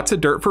got lots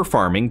of dirt for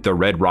farming, the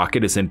Red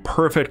Rocket is in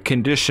perfect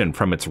condition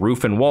from its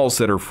roof and walls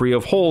that are free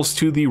of holes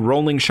to the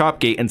rolling shop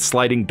gate and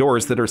sliding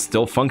doors that are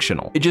still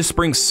functional. It just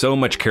brings so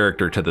much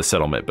character to the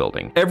settlement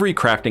building. Every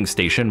crafting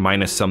station,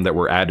 minus some that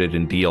were added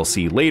in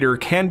DLC later,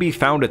 can be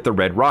found at the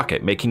Red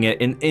Rocket, making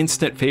it an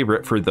instant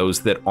favorite for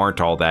those that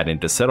aren't all that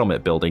into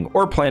settlement building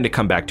or plan to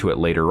come back to it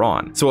later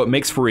on. So it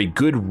makes for a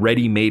good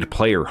ready-made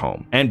player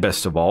home. And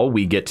best of all,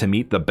 we get to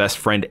meet the best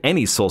friend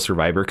any Soul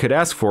Survivor could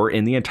ask for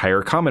in the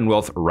entire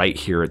Commonwealth right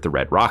here at the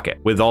Red Rocket.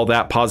 With all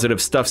that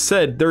positive stuff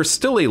said, there's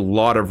still a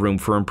lot of room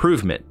for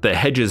improvement. The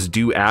hedges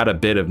do add a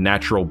bit of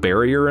natural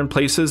barrier in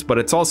places, but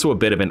it's also a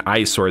bit of an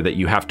eyesore that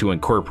you have to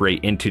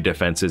incorporate into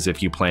defenses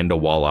if you plan to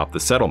wall off the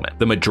settlement.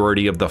 The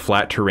majority of the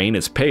flat terrain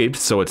is paved,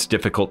 so it's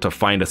difficult to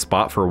find a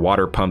spot for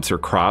water pumps or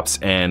crops,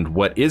 and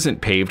what isn't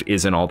paved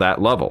isn't all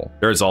that level.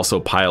 There's also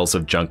piles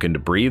of junk and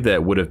debris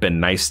that would have been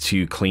nice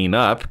to clean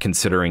up.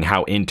 Considering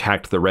how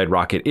intact the Red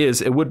Rocket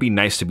is, it would be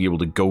nice to be able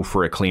to go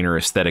for a cleaner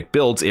aesthetic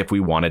builds if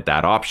we wanted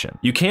that option.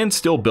 You can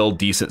still build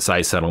decent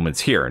sized settlements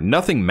here,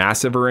 nothing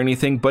massive or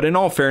anything, but in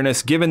all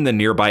fairness, given the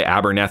nearby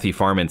Abernathy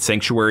Farm and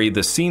Sanctuary,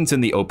 the scenes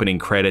in the opening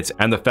credits,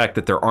 and the fact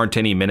that there aren't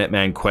any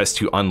Minuteman quests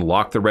to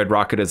unlock the Red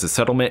Rocket as a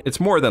settlement, it's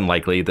more than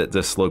likely that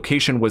this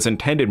location was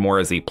intended more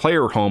as a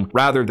player home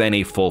rather than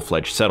a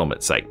full-fledged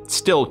settlement site.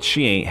 Still,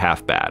 she ain't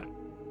half bad.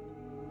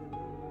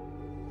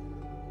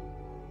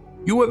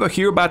 You ever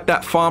hear about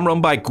that farm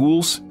run by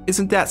ghouls?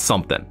 Isn't that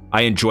something?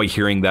 I enjoy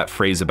hearing that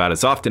phrase about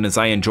as often as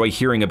I enjoy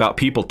hearing about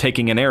people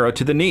taking an arrow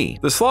to the knee.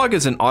 The Slog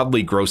is an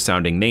oddly gross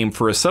sounding name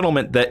for a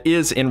settlement that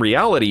is in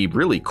reality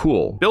really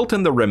cool. Built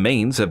in the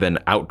remains of an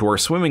outdoor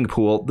swimming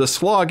pool, the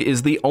Slog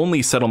is the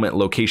only settlement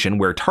location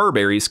where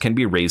tarberries can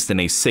be raised in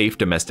a safe,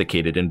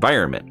 domesticated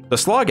environment. The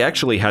Slog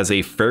actually has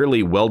a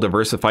fairly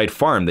well-diversified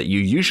farm that you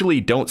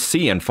usually don't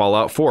see in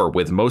Fallout 4,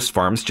 with most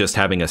farms just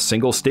having a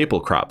single staple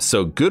crop,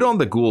 so good on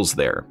the ghouls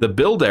there. The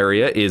build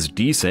area is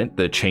decent,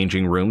 the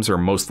changing rooms are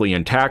mostly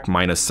intact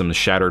minus some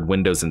shattered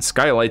windows and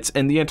skylights,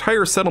 and the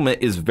entire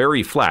settlement is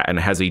very flat and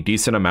has a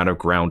decent amount of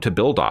ground to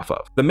build off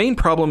of. The main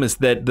problem is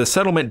that the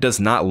settlement does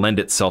not lend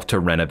itself to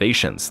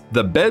renovations.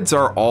 The beds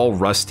are all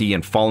rusty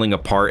and falling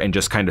apart and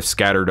just kind of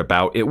scattered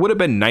about. It would have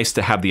been nice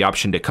to have the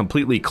option to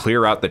completely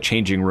clear out the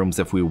changing rooms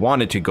if we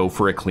wanted to go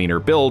for a cleaner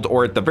build,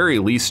 or at the very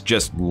least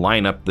just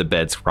line up the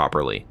beds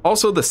properly.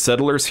 Also, the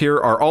settlers here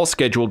are all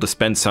scheduled to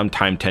spend some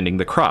time tending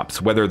the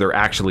crops, whether they're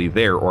actually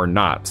there or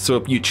not, so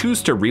if you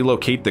choose to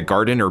relocate relocate the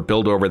garden or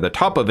build over the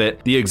top of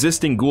it, the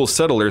existing ghoul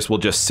settlers will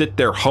just sit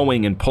there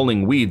hoeing and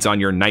pulling weeds on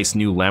your nice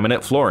new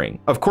laminate flooring.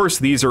 Of course,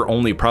 these are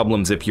only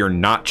problems if you're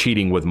not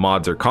cheating with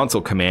mods or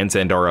console commands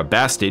and are a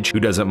bastage who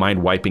doesn't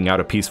mind wiping out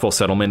a peaceful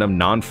settlement of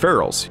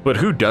non-ferals. But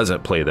who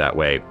doesn't play that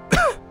way?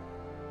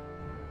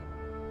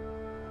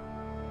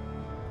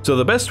 So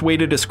the best way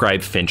to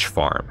describe Finch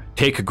Farm.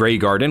 Take Grey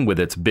Garden with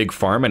its big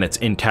farm and its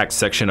intact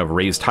section of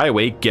raised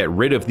highway, get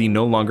rid of the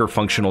no longer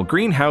functional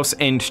greenhouse,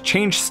 and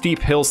change steep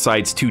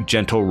hillsides to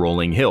gentle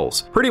rolling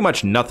hills. Pretty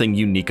much nothing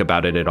unique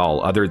about it at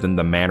all other than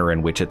the manner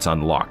in which it's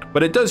unlocked,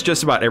 but it does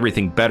just about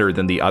everything better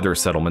than the other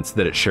settlements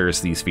that it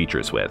shares these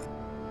features with.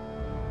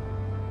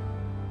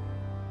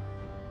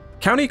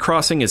 County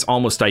Crossing is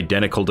almost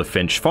identical to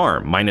Finch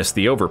Farm, minus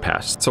the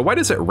overpass, so why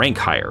does it rank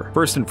higher?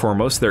 First and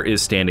foremost, there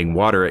is standing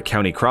water at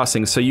County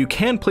Crossing, so you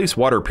can place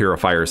water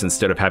purifiers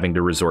instead of having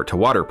to resort to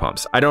water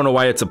pumps. I don't know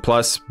why it's a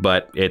plus,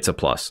 but it's a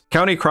plus.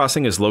 County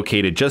Crossing is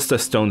located just a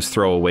stone's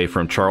throw away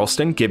from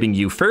Charleston, giving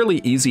you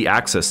fairly easy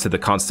access to the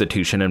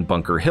Constitution and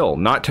Bunker Hill,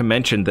 not to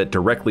mention that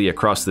directly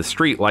across the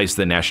street lies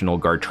the National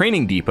Guard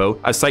Training Depot,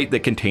 a site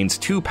that contains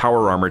 2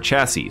 power armor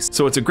chassis,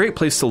 so it's a great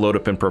place to load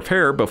up and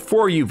prepare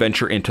before you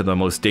venture into the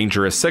most dangerous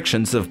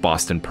sections of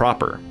Boston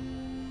proper.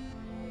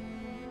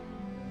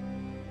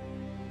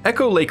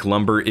 Echo Lake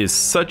Lumber is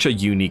such a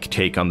unique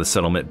take on the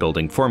settlement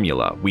building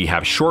formula. We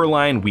have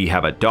shoreline, we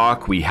have a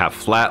dock, we have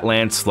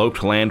flatland,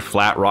 sloped land,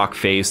 flat rock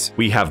face,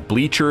 we have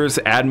bleachers,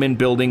 admin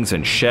buildings,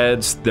 and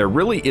sheds. There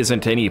really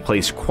isn't any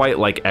place quite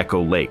like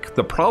Echo Lake.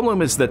 The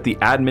problem is that the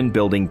admin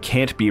building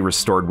can't be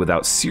restored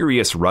without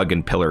serious rug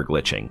and pillar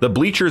glitching. The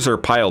bleachers are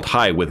piled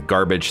high with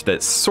garbage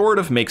that sort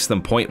of makes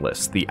them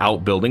pointless. The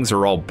outbuildings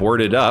are all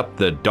boarded up,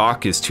 the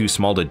dock is too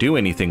small to do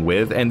anything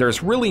with, and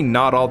there's really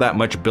not all that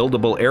much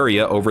buildable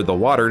area over the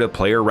water to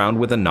play around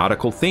with a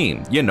nautical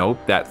theme. You know,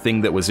 that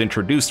thing that was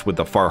introduced with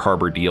the Far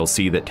Harbor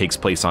DLC that takes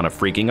place on a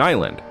freaking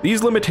island.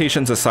 These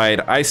limitations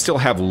aside, I still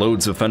have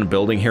loads of fun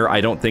building here. I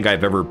don't think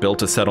I've ever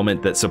built a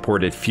settlement that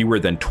supported fewer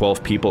than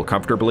 12 people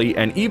comfortably,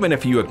 and even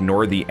if you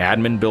ignore the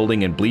admin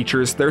building and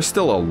bleachers, there's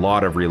still a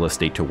lot of real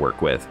estate to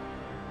work with.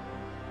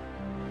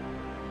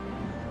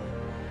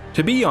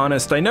 To be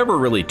honest, I never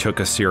really took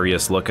a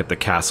serious look at the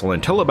castle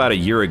until about a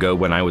year ago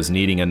when I was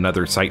needing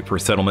another site for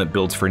settlement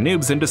builds for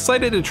noobs and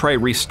decided to try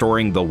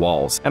restoring the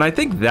walls, and I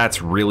think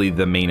that's really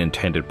the main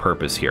intended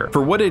purpose here.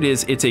 For what it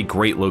is, it's a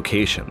great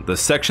location. The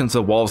sections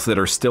of walls that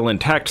are still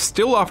intact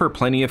still offer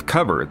plenty of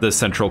cover. The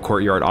central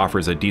courtyard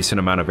offers a decent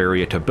amount of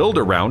area to build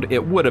around.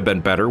 It would have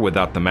been better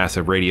without the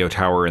massive radio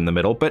tower in the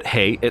middle, but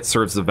hey, it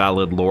serves a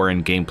valid lore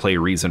and gameplay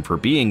reason for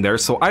being there,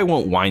 so I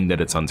won't whine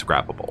that it's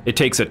unscrappable. It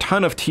takes a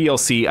ton of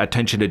TLC,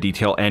 attention to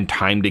detail, and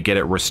time to get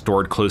it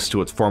restored close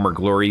to its former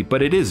glory,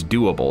 but it is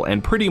doable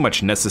and pretty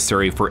much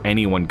necessary for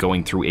anyone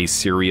going through a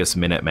serious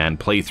Minuteman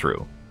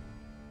playthrough.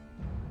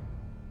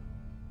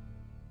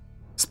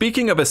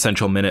 Speaking of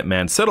essential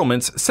Minuteman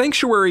settlements,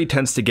 Sanctuary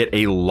tends to get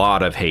a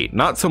lot of hate,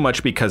 not so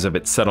much because of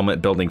its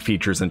settlement building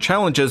features and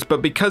challenges,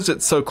 but because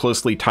it's so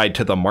closely tied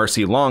to the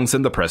Marcy Longs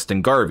and the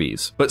Preston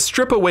Garveys. But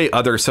strip away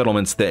other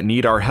settlements that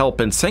need our help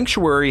and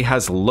Sanctuary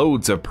has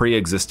loads of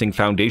pre-existing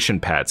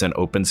foundation pads and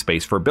open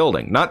space for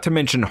building, not to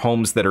mention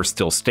homes that are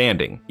still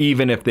standing,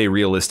 even if they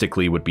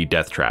realistically would be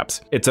death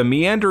traps. It's a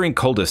meandering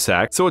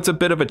cul-de-sac, so it's a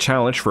bit of a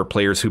challenge for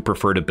players who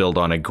prefer to build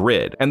on a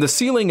grid, and the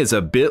ceiling is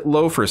a bit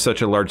low for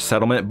such a large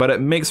settlement, but it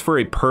makes for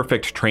a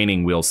perfect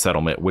training wheel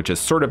settlement, which is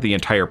sort of the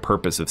entire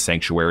purpose of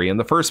Sanctuary in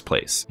the first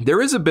place.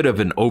 There is a bit of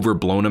an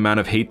overblown amount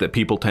of hate that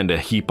people tend to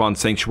heap on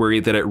Sanctuary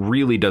that it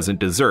really doesn't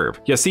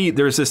deserve. You see,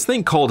 there's this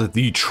thing called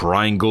the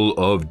Triangle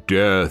of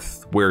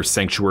Death, where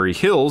Sanctuary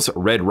Hills,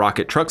 Red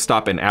Rocket Truck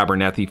Stop, and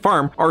Abernathy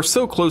Farm are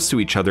so close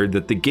to each other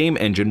that the game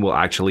engine will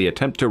actually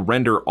attempt to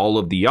render all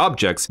of the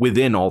objects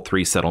within all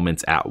 3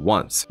 settlements at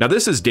once. Now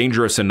this is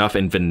dangerous enough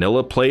in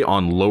vanilla play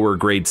on lower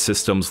grade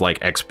systems like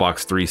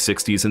Xbox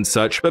 360s and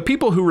such, but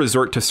people who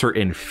resort to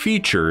certain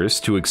features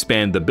to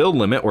expand the build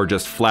limit or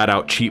just flat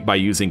out cheat by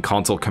using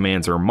console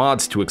commands or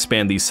mods to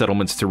expand these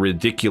settlements to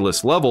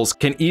ridiculous levels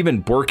can even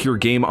bork your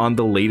game on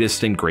the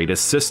latest and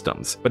greatest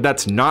systems. But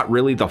that's not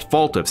really the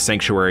fault of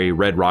Sanctuary,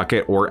 Red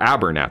Rocket, or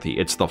Abernathy.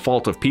 It's the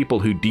fault of people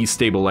who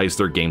destabilize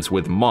their games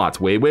with mods.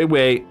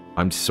 Wait,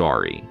 I'm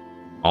sorry.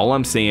 All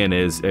I'm saying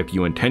is, if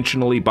you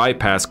intentionally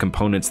bypass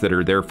components that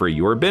are there for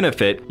your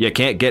benefit, you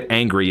can't get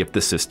angry if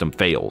the system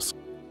fails.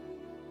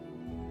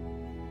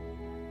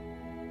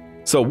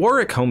 So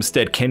Warwick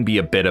Homestead can be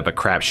a bit of a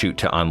crapshoot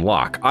to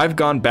unlock. I've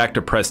gone back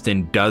to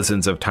Preston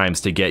dozens of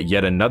times to get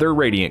yet another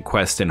Radiant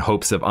quest in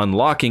hopes of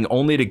unlocking,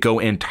 only to go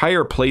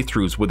entire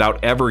playthroughs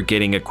without ever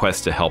getting a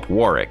quest to help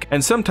Warwick.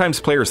 And sometimes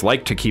players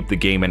like to keep the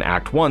game in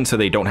Act 1 so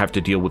they don't have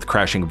to deal with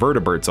crashing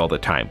vertibirds all the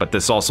time, but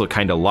this also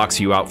kinda locks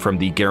you out from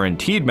the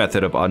guaranteed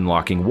method of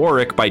unlocking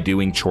Warwick by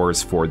doing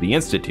chores for the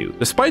Institute.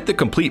 Despite the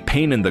complete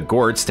pain in the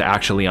gourds to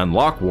actually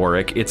unlock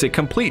Warwick, it's a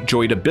complete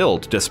joy to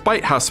build,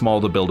 despite how small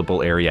the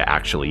buildable area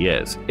actually is.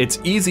 is. It's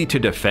easy to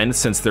defend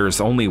since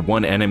there's only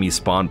one enemy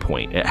spawn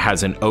point. It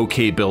has an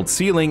okay build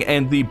ceiling,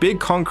 and the big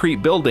concrete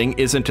building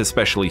isn't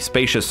especially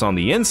spacious on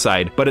the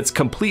inside, but it's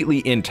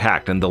completely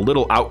intact, and the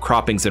little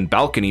outcroppings and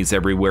balconies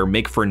everywhere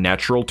make for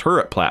natural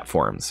turret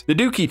platforms. The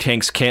Dookie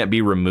tanks can't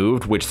be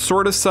removed, which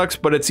sorta sucks,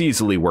 but it's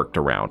easily worked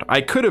around.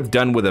 I could have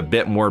done with a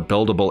bit more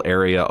buildable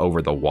area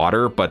over the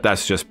water, but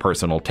that's just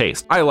personal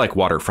taste. I like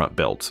waterfront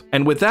builds.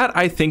 And with that,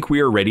 I think we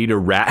are ready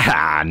to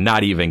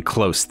not even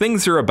close.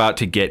 Things are about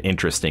to get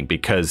interesting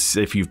because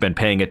if you've been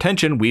paying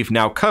attention, we've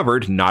now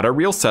covered not a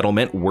real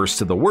settlement,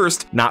 worst of the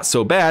worst, not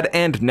so bad,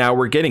 and now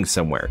we're getting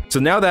somewhere. So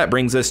now that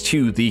brings us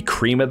to the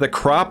cream of the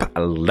crop.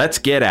 Let's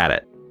get at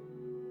it.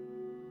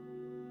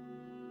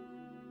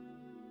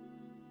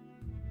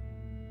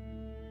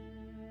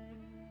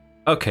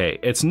 Okay,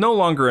 it's no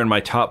longer in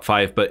my top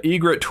 5, but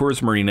Egret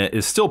Tours Marina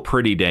is still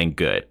pretty dang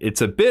good.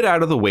 It's a bit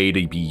out of the way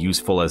to be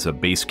useful as a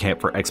base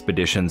camp for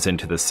expeditions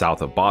into the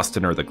south of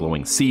Boston or the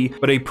Glowing Sea,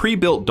 but a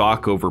pre-built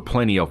dock over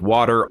plenty of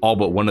water, all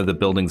but one of the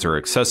buildings are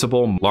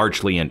accessible,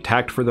 largely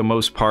intact for the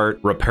most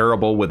part,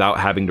 repairable without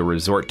having to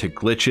resort to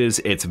glitches,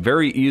 it's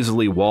very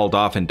easily walled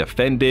off and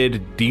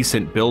defended,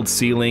 decent build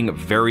ceiling,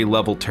 very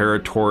level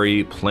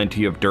territory,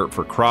 plenty of dirt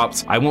for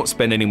crops. I won't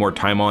spend any more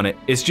time on it,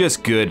 it's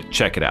just good,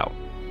 check it out.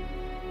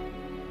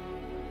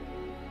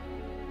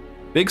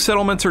 Big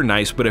settlements are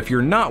nice, but if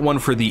you're not one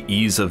for the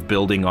ease of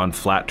building on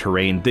flat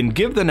terrain, then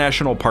give the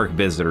National Park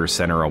Visitor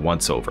Center a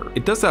once-over.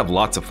 It does have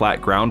lots of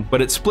flat ground,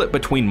 but it's split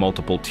between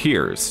multiple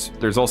tiers.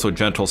 There's also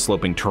gentle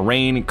sloping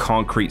terrain,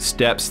 concrete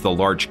steps, the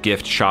large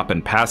gift shop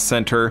and pass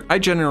center. I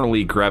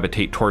generally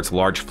gravitate towards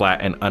large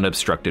flat and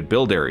unobstructed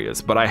build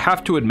areas, but I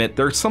have to admit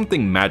there's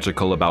something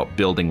magical about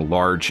building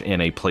large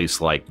in a place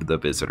like the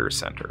Visitor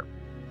Center.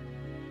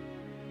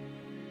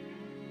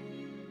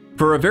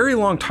 For a very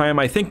long time,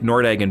 I think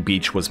Nordhagen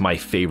Beach was my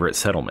favorite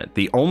settlement.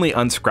 The only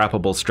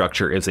unscrappable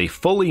structure is a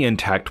fully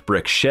intact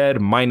brick shed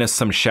minus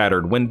some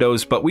shattered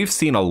windows, but we've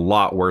seen a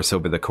lot worse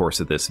over the course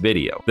of this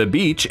video. The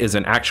beach is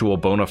an actual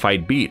bona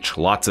fide beach,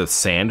 lots of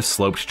sand,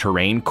 sloped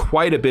terrain,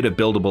 quite a bit of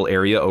buildable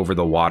area over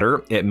the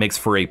water. It makes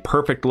for a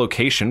perfect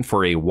location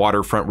for a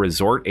waterfront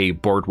resort, a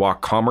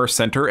boardwalk commerce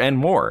center, and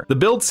more. The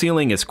build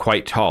ceiling is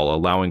quite tall,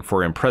 allowing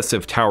for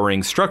impressive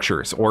towering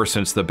structures, or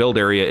since the build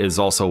area is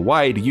also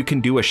wide, you can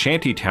do a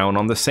shantytown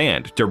on the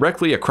sand.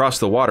 Directly across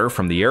the water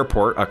from the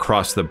airport,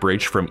 across the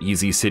bridge from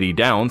Easy City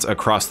Downs,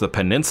 across the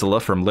peninsula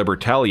from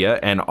Libertalia,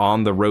 and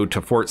on the road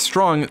to Fort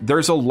Strong,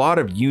 there's a lot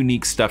of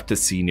unique stuff to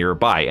see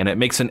nearby, and it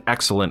makes an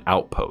excellent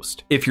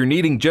outpost. If you're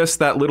needing just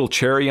that little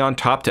cherry on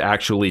top to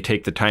actually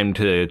take the time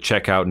to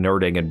check out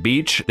Nordhagen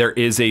Beach, there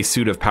is a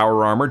suit of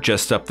power armor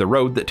just up the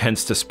road that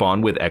tends to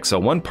spawn with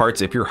XL1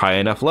 parts if you're high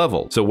enough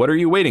level. So what are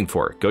you waiting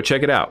for? Go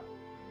check it out.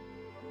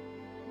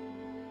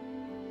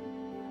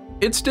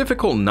 It's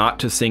difficult not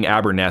to sing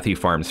Abernathy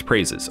Farm's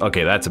praises.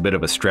 Okay, that's a bit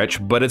of a stretch,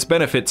 but its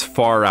benefits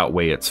far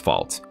outweigh its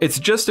faults. It's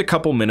just a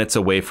couple minutes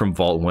away from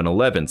Vault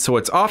 111, so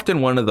it's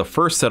often one of the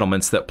first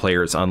settlements that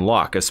players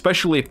unlock,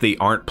 especially if they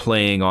aren't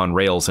playing on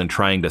rails and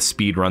trying to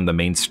speedrun the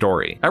main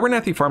story.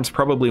 Abernathy Farm's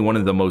probably one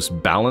of the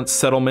most balanced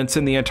settlements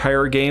in the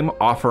entire game,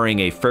 offering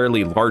a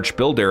fairly large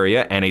build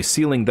area and a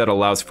ceiling that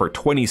allows for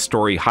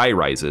 20-story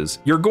high-rises.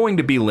 You're going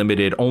to be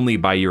limited only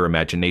by your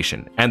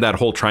imagination, and that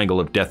whole triangle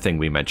of death thing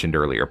we mentioned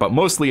earlier, but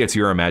mostly it's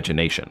your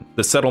imagination.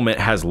 The settlement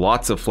has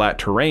lots of flat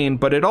terrain,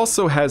 but it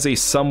also has a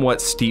somewhat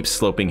steep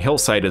sloping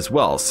hillside as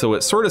well, so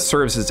it sort of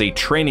serves as a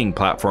training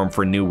platform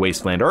for new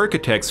wasteland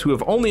architects who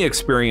have only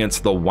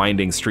experienced the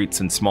winding streets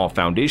and small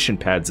foundation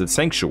pads of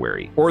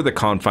Sanctuary, or the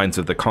confines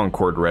of the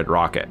Concorde Red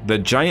Rocket. The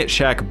giant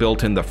shack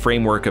built in the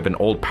framework of an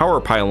old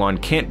power pylon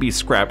can't be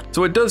scrapped,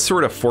 so it does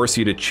sort of force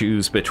you to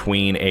choose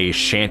between a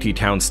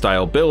shantytown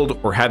style build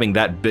or having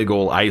that big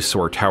ol'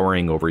 eyesore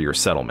towering over your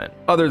settlement.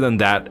 Other than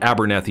that,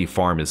 Abernathy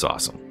Farm is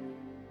awesome.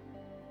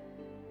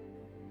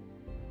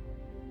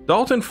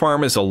 Dalton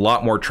Farm is a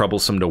lot more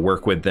troublesome to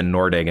work with than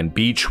Nordhagen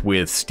Beach,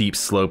 with steep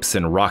slopes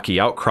and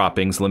rocky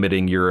outcroppings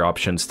limiting your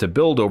options to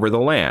build over the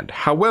land.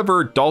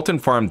 However, Dalton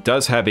Farm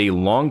does have a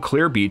long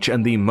clear beach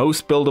and the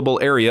most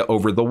buildable area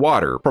over the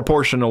water,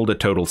 proportional to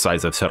total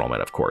size of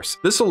settlement of course.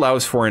 This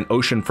allows for an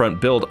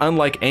oceanfront build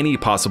unlike any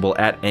possible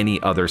at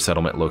any other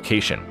settlement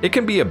location. It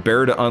can be a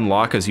bear to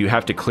unlock as you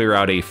have to clear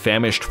out a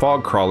famished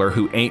fog crawler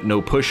who ain't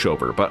no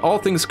pushover, but all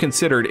things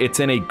considered,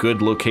 it's in a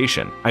good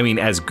location. I mean,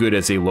 as good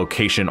as a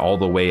location all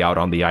the way out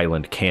on the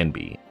island can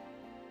be.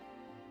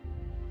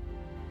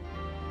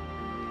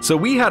 So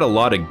we had a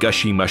lot of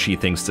gushy-mushy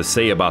things to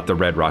say about the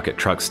Red Rocket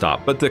truck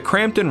stop, but the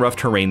cramped and rough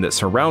terrain that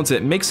surrounds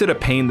it makes it a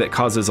pain that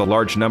causes a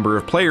large number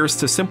of players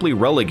to simply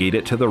relegate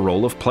it to the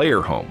role of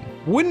player home.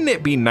 Wouldn't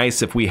it be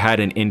nice if we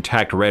had an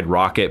intact Red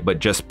Rocket but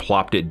just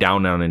plopped it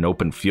down on an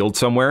open field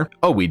somewhere?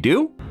 Oh, we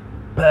do?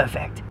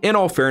 perfect. In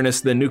all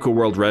fairness, the Nuka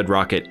World Red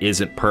Rocket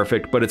isn't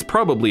perfect, but it's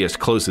probably as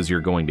close as you're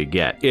going to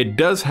get. It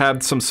does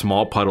have some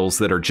small puddles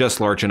that are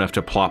just large enough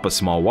to plop a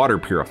small water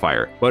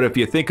purifier, but if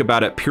you think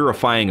about it,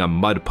 purifying a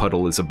mud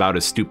puddle is about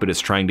as stupid as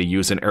trying to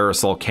use an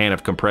aerosol can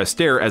of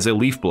compressed air as a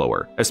leaf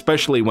blower,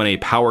 especially when a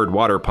powered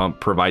water pump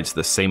provides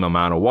the same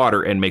amount of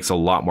water and makes a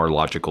lot more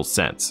logical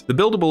sense. The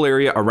buildable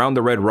area around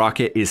the Red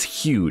Rocket is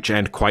huge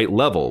and quite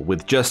level,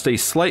 with just a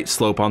slight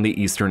slope on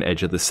the eastern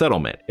edge of the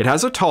settlement. It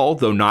has a tall,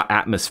 though not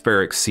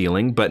atmospheric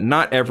ceiling, but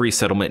not every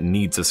settlement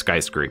needs a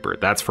skyscraper.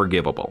 That's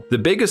forgivable. The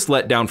biggest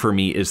letdown for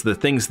me is the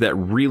things that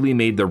really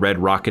made the Red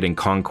Rocket in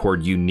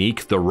Concord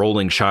unique. The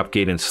rolling shop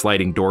gate and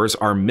sliding doors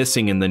are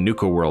missing in the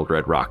Nuka World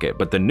Red Rocket,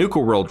 but the Nuka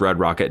World Red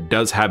Rocket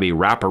does have a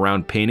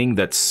wraparound painting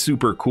that's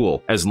super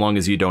cool, as long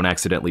as you don't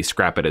accidentally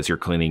scrap it as you're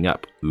cleaning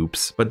up.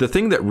 Oops. But the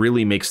thing that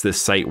really makes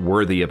this site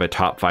worthy of a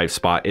top 5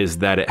 spot is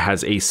that it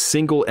has a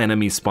single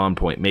enemy spawn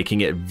point,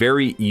 making it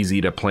very easy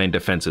to plan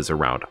defenses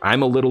around.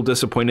 I'm a little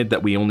disappointed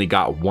that we only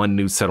got one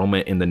new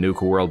settlement in the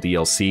Nuka World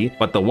DLC,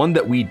 but the one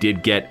that we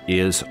did get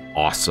is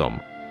awesome.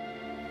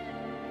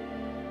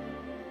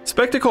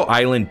 Spectacle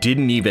Island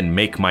didn't even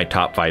make my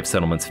top 5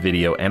 settlements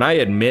video, and I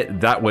admit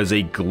that was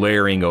a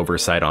glaring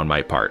oversight on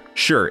my part.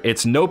 Sure,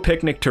 it's no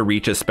picnic to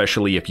reach,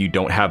 especially if you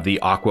don't have the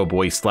Aqua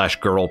Boy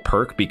 / Girl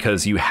perk,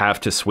 because you have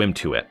to swim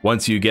to it.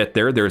 Once you get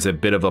there, there's a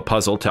bit of a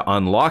puzzle to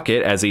unlock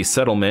it as a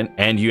settlement,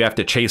 and you have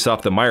to chase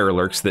off the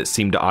Mirelurks that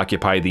seem to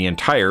occupy the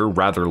entire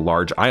rather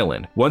large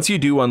island. Once you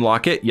do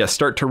unlock it, you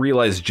start to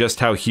realize just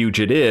how huge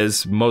it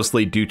is,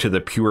 mostly due to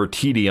the pure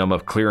tedium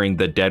of clearing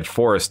the dead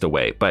forest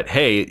away. But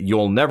hey,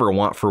 you'll never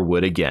want for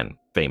wood again.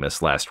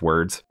 Famous last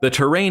words. The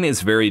terrain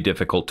is very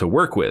difficult to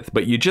work with,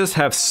 but you just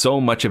have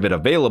so much of it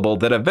available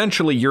that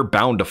eventually you're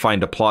bound to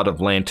find a plot of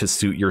land to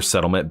suit your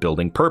settlement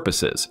building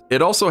purposes.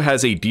 It also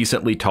has a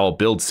decently tall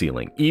build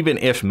ceiling, even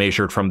if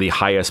measured from the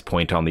highest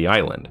point on the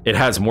island. It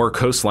has more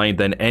coastline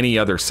than any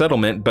other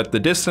settlement, but the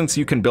distance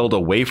you can build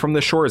away from the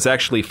shore is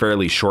actually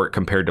fairly short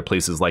compared to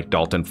places like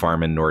Dalton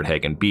Farm and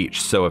Nordhagen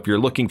Beach, so if you're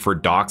looking for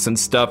docks and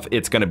stuff,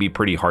 it's going to be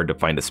pretty hard to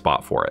find a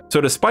spot for it. So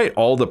despite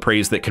all the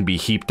praise that can be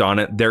heaped on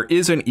it, there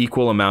is an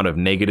equal amount of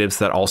negatives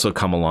that also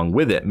come along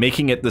with it,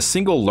 making it the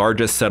single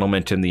largest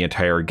settlement in the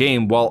entire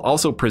game, while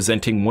also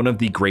presenting one of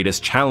the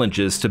greatest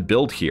challenges to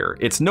build here.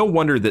 It's no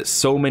wonder that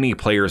so many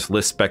players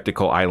list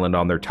Spectacle Island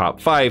on their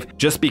top 5,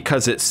 just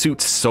because it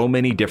suits so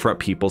many different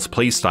people's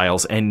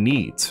playstyles and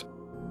needs.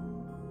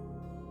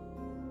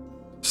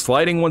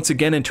 Sliding once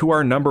again into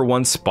our number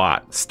 1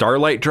 spot,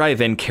 Starlight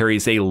Drive-In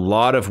carries a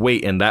lot of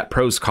weight in that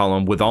pros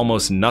column with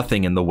almost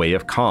nothing in the way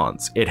of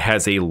cons. It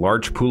has a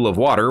large pool of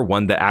water,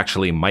 one that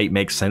actually might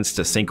make sense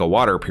to sink a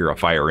water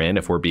purifier in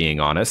if we're being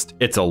honest.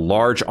 It's a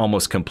large,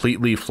 almost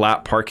completely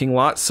flat parking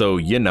lot, so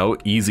you know,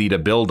 easy to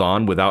build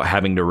on without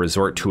having to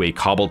resort to a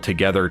cobbled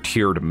together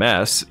tiered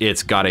mess.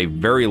 It's got a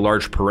very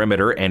large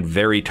perimeter and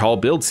very tall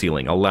build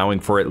ceiling, allowing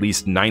for at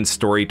least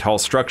 9-story tall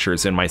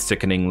structures in my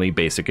sickeningly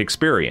basic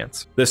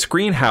experience. The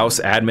screen house,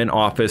 admin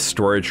office,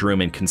 storage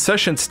room, and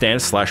concession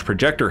stand /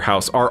 projector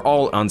house are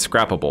all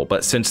unscrappable,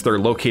 but since they're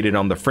located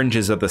on the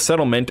fringes of the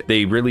settlement,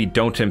 they really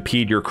don't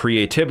impede your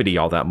creativity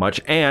all that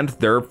much, and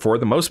they're for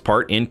the most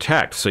part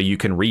intact, so you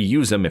can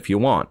reuse them if you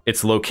want.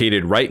 It's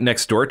located right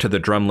next door to the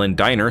Drumlin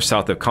Diner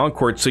south of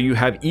Concord, so you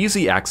have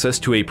easy access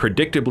to a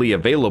predictably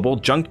available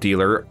junk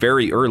dealer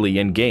very early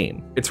in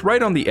game. It's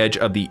right on the edge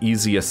of the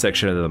easiest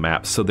section of the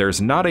map, so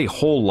there's not a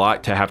whole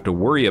lot to have to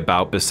worry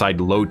about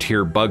beside low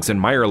tier bugs and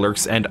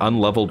Mirelurks and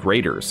unleveled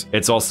raiders.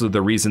 It's also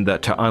the reason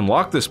that to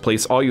unlock this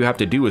place, all you have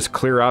to do is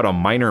clear out a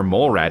minor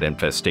mole rat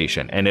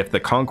infestation, and if the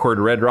Concord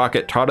Red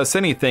Rocket taught us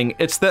anything,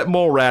 it's that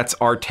mole rats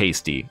are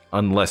tasty,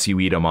 unless you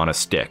eat them on a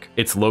stick.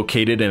 It's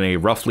located in a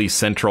roughly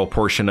central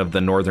portion of the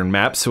northern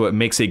map, so it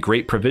makes a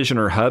great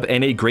provisioner hub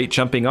and a great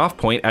jumping off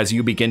point as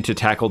you begin to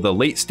tackle the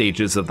late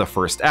stages of the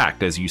first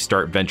act as you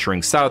start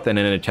venturing south in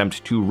an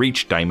attempt to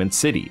reach Diamond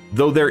City.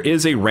 Though there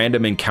is a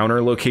random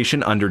encounter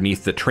location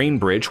underneath the train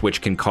bridge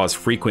which can cause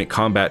frequent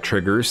combat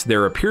triggers,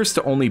 there appears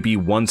to only be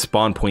one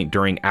spawn point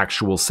during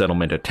actual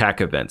settlement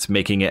attack events,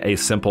 making it a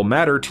simple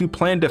matter to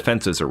plan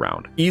defenses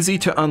around. Easy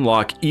to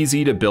unlock,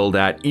 easy to build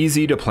at,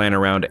 easy to plan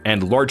around,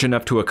 and large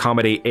enough to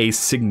accommodate a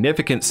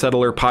significant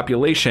settler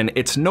population,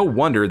 it's no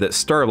wonder that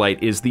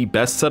Starlight is the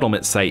best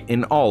settlement site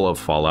in all of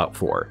Fallout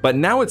 4. But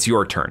now it's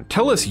your turn.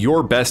 Tell us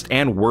your best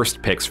and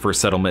worst picks for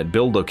settlement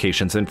build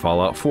locations in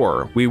Fallout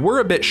 4. We were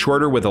a bit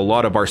shorter with a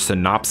lot of our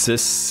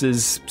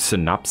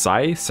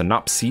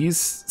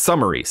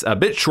summaries, a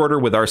bit shorter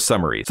with our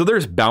summaries, so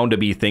there's bound to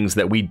be things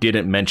that we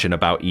didn't mention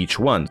about each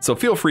one, so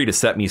feel free to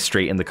set me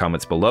straight in the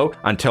comments below.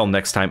 Until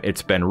next time,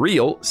 it's been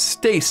real,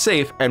 stay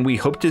safe, and we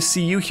hope to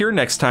see you here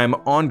next time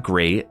on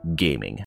Gray Gaming.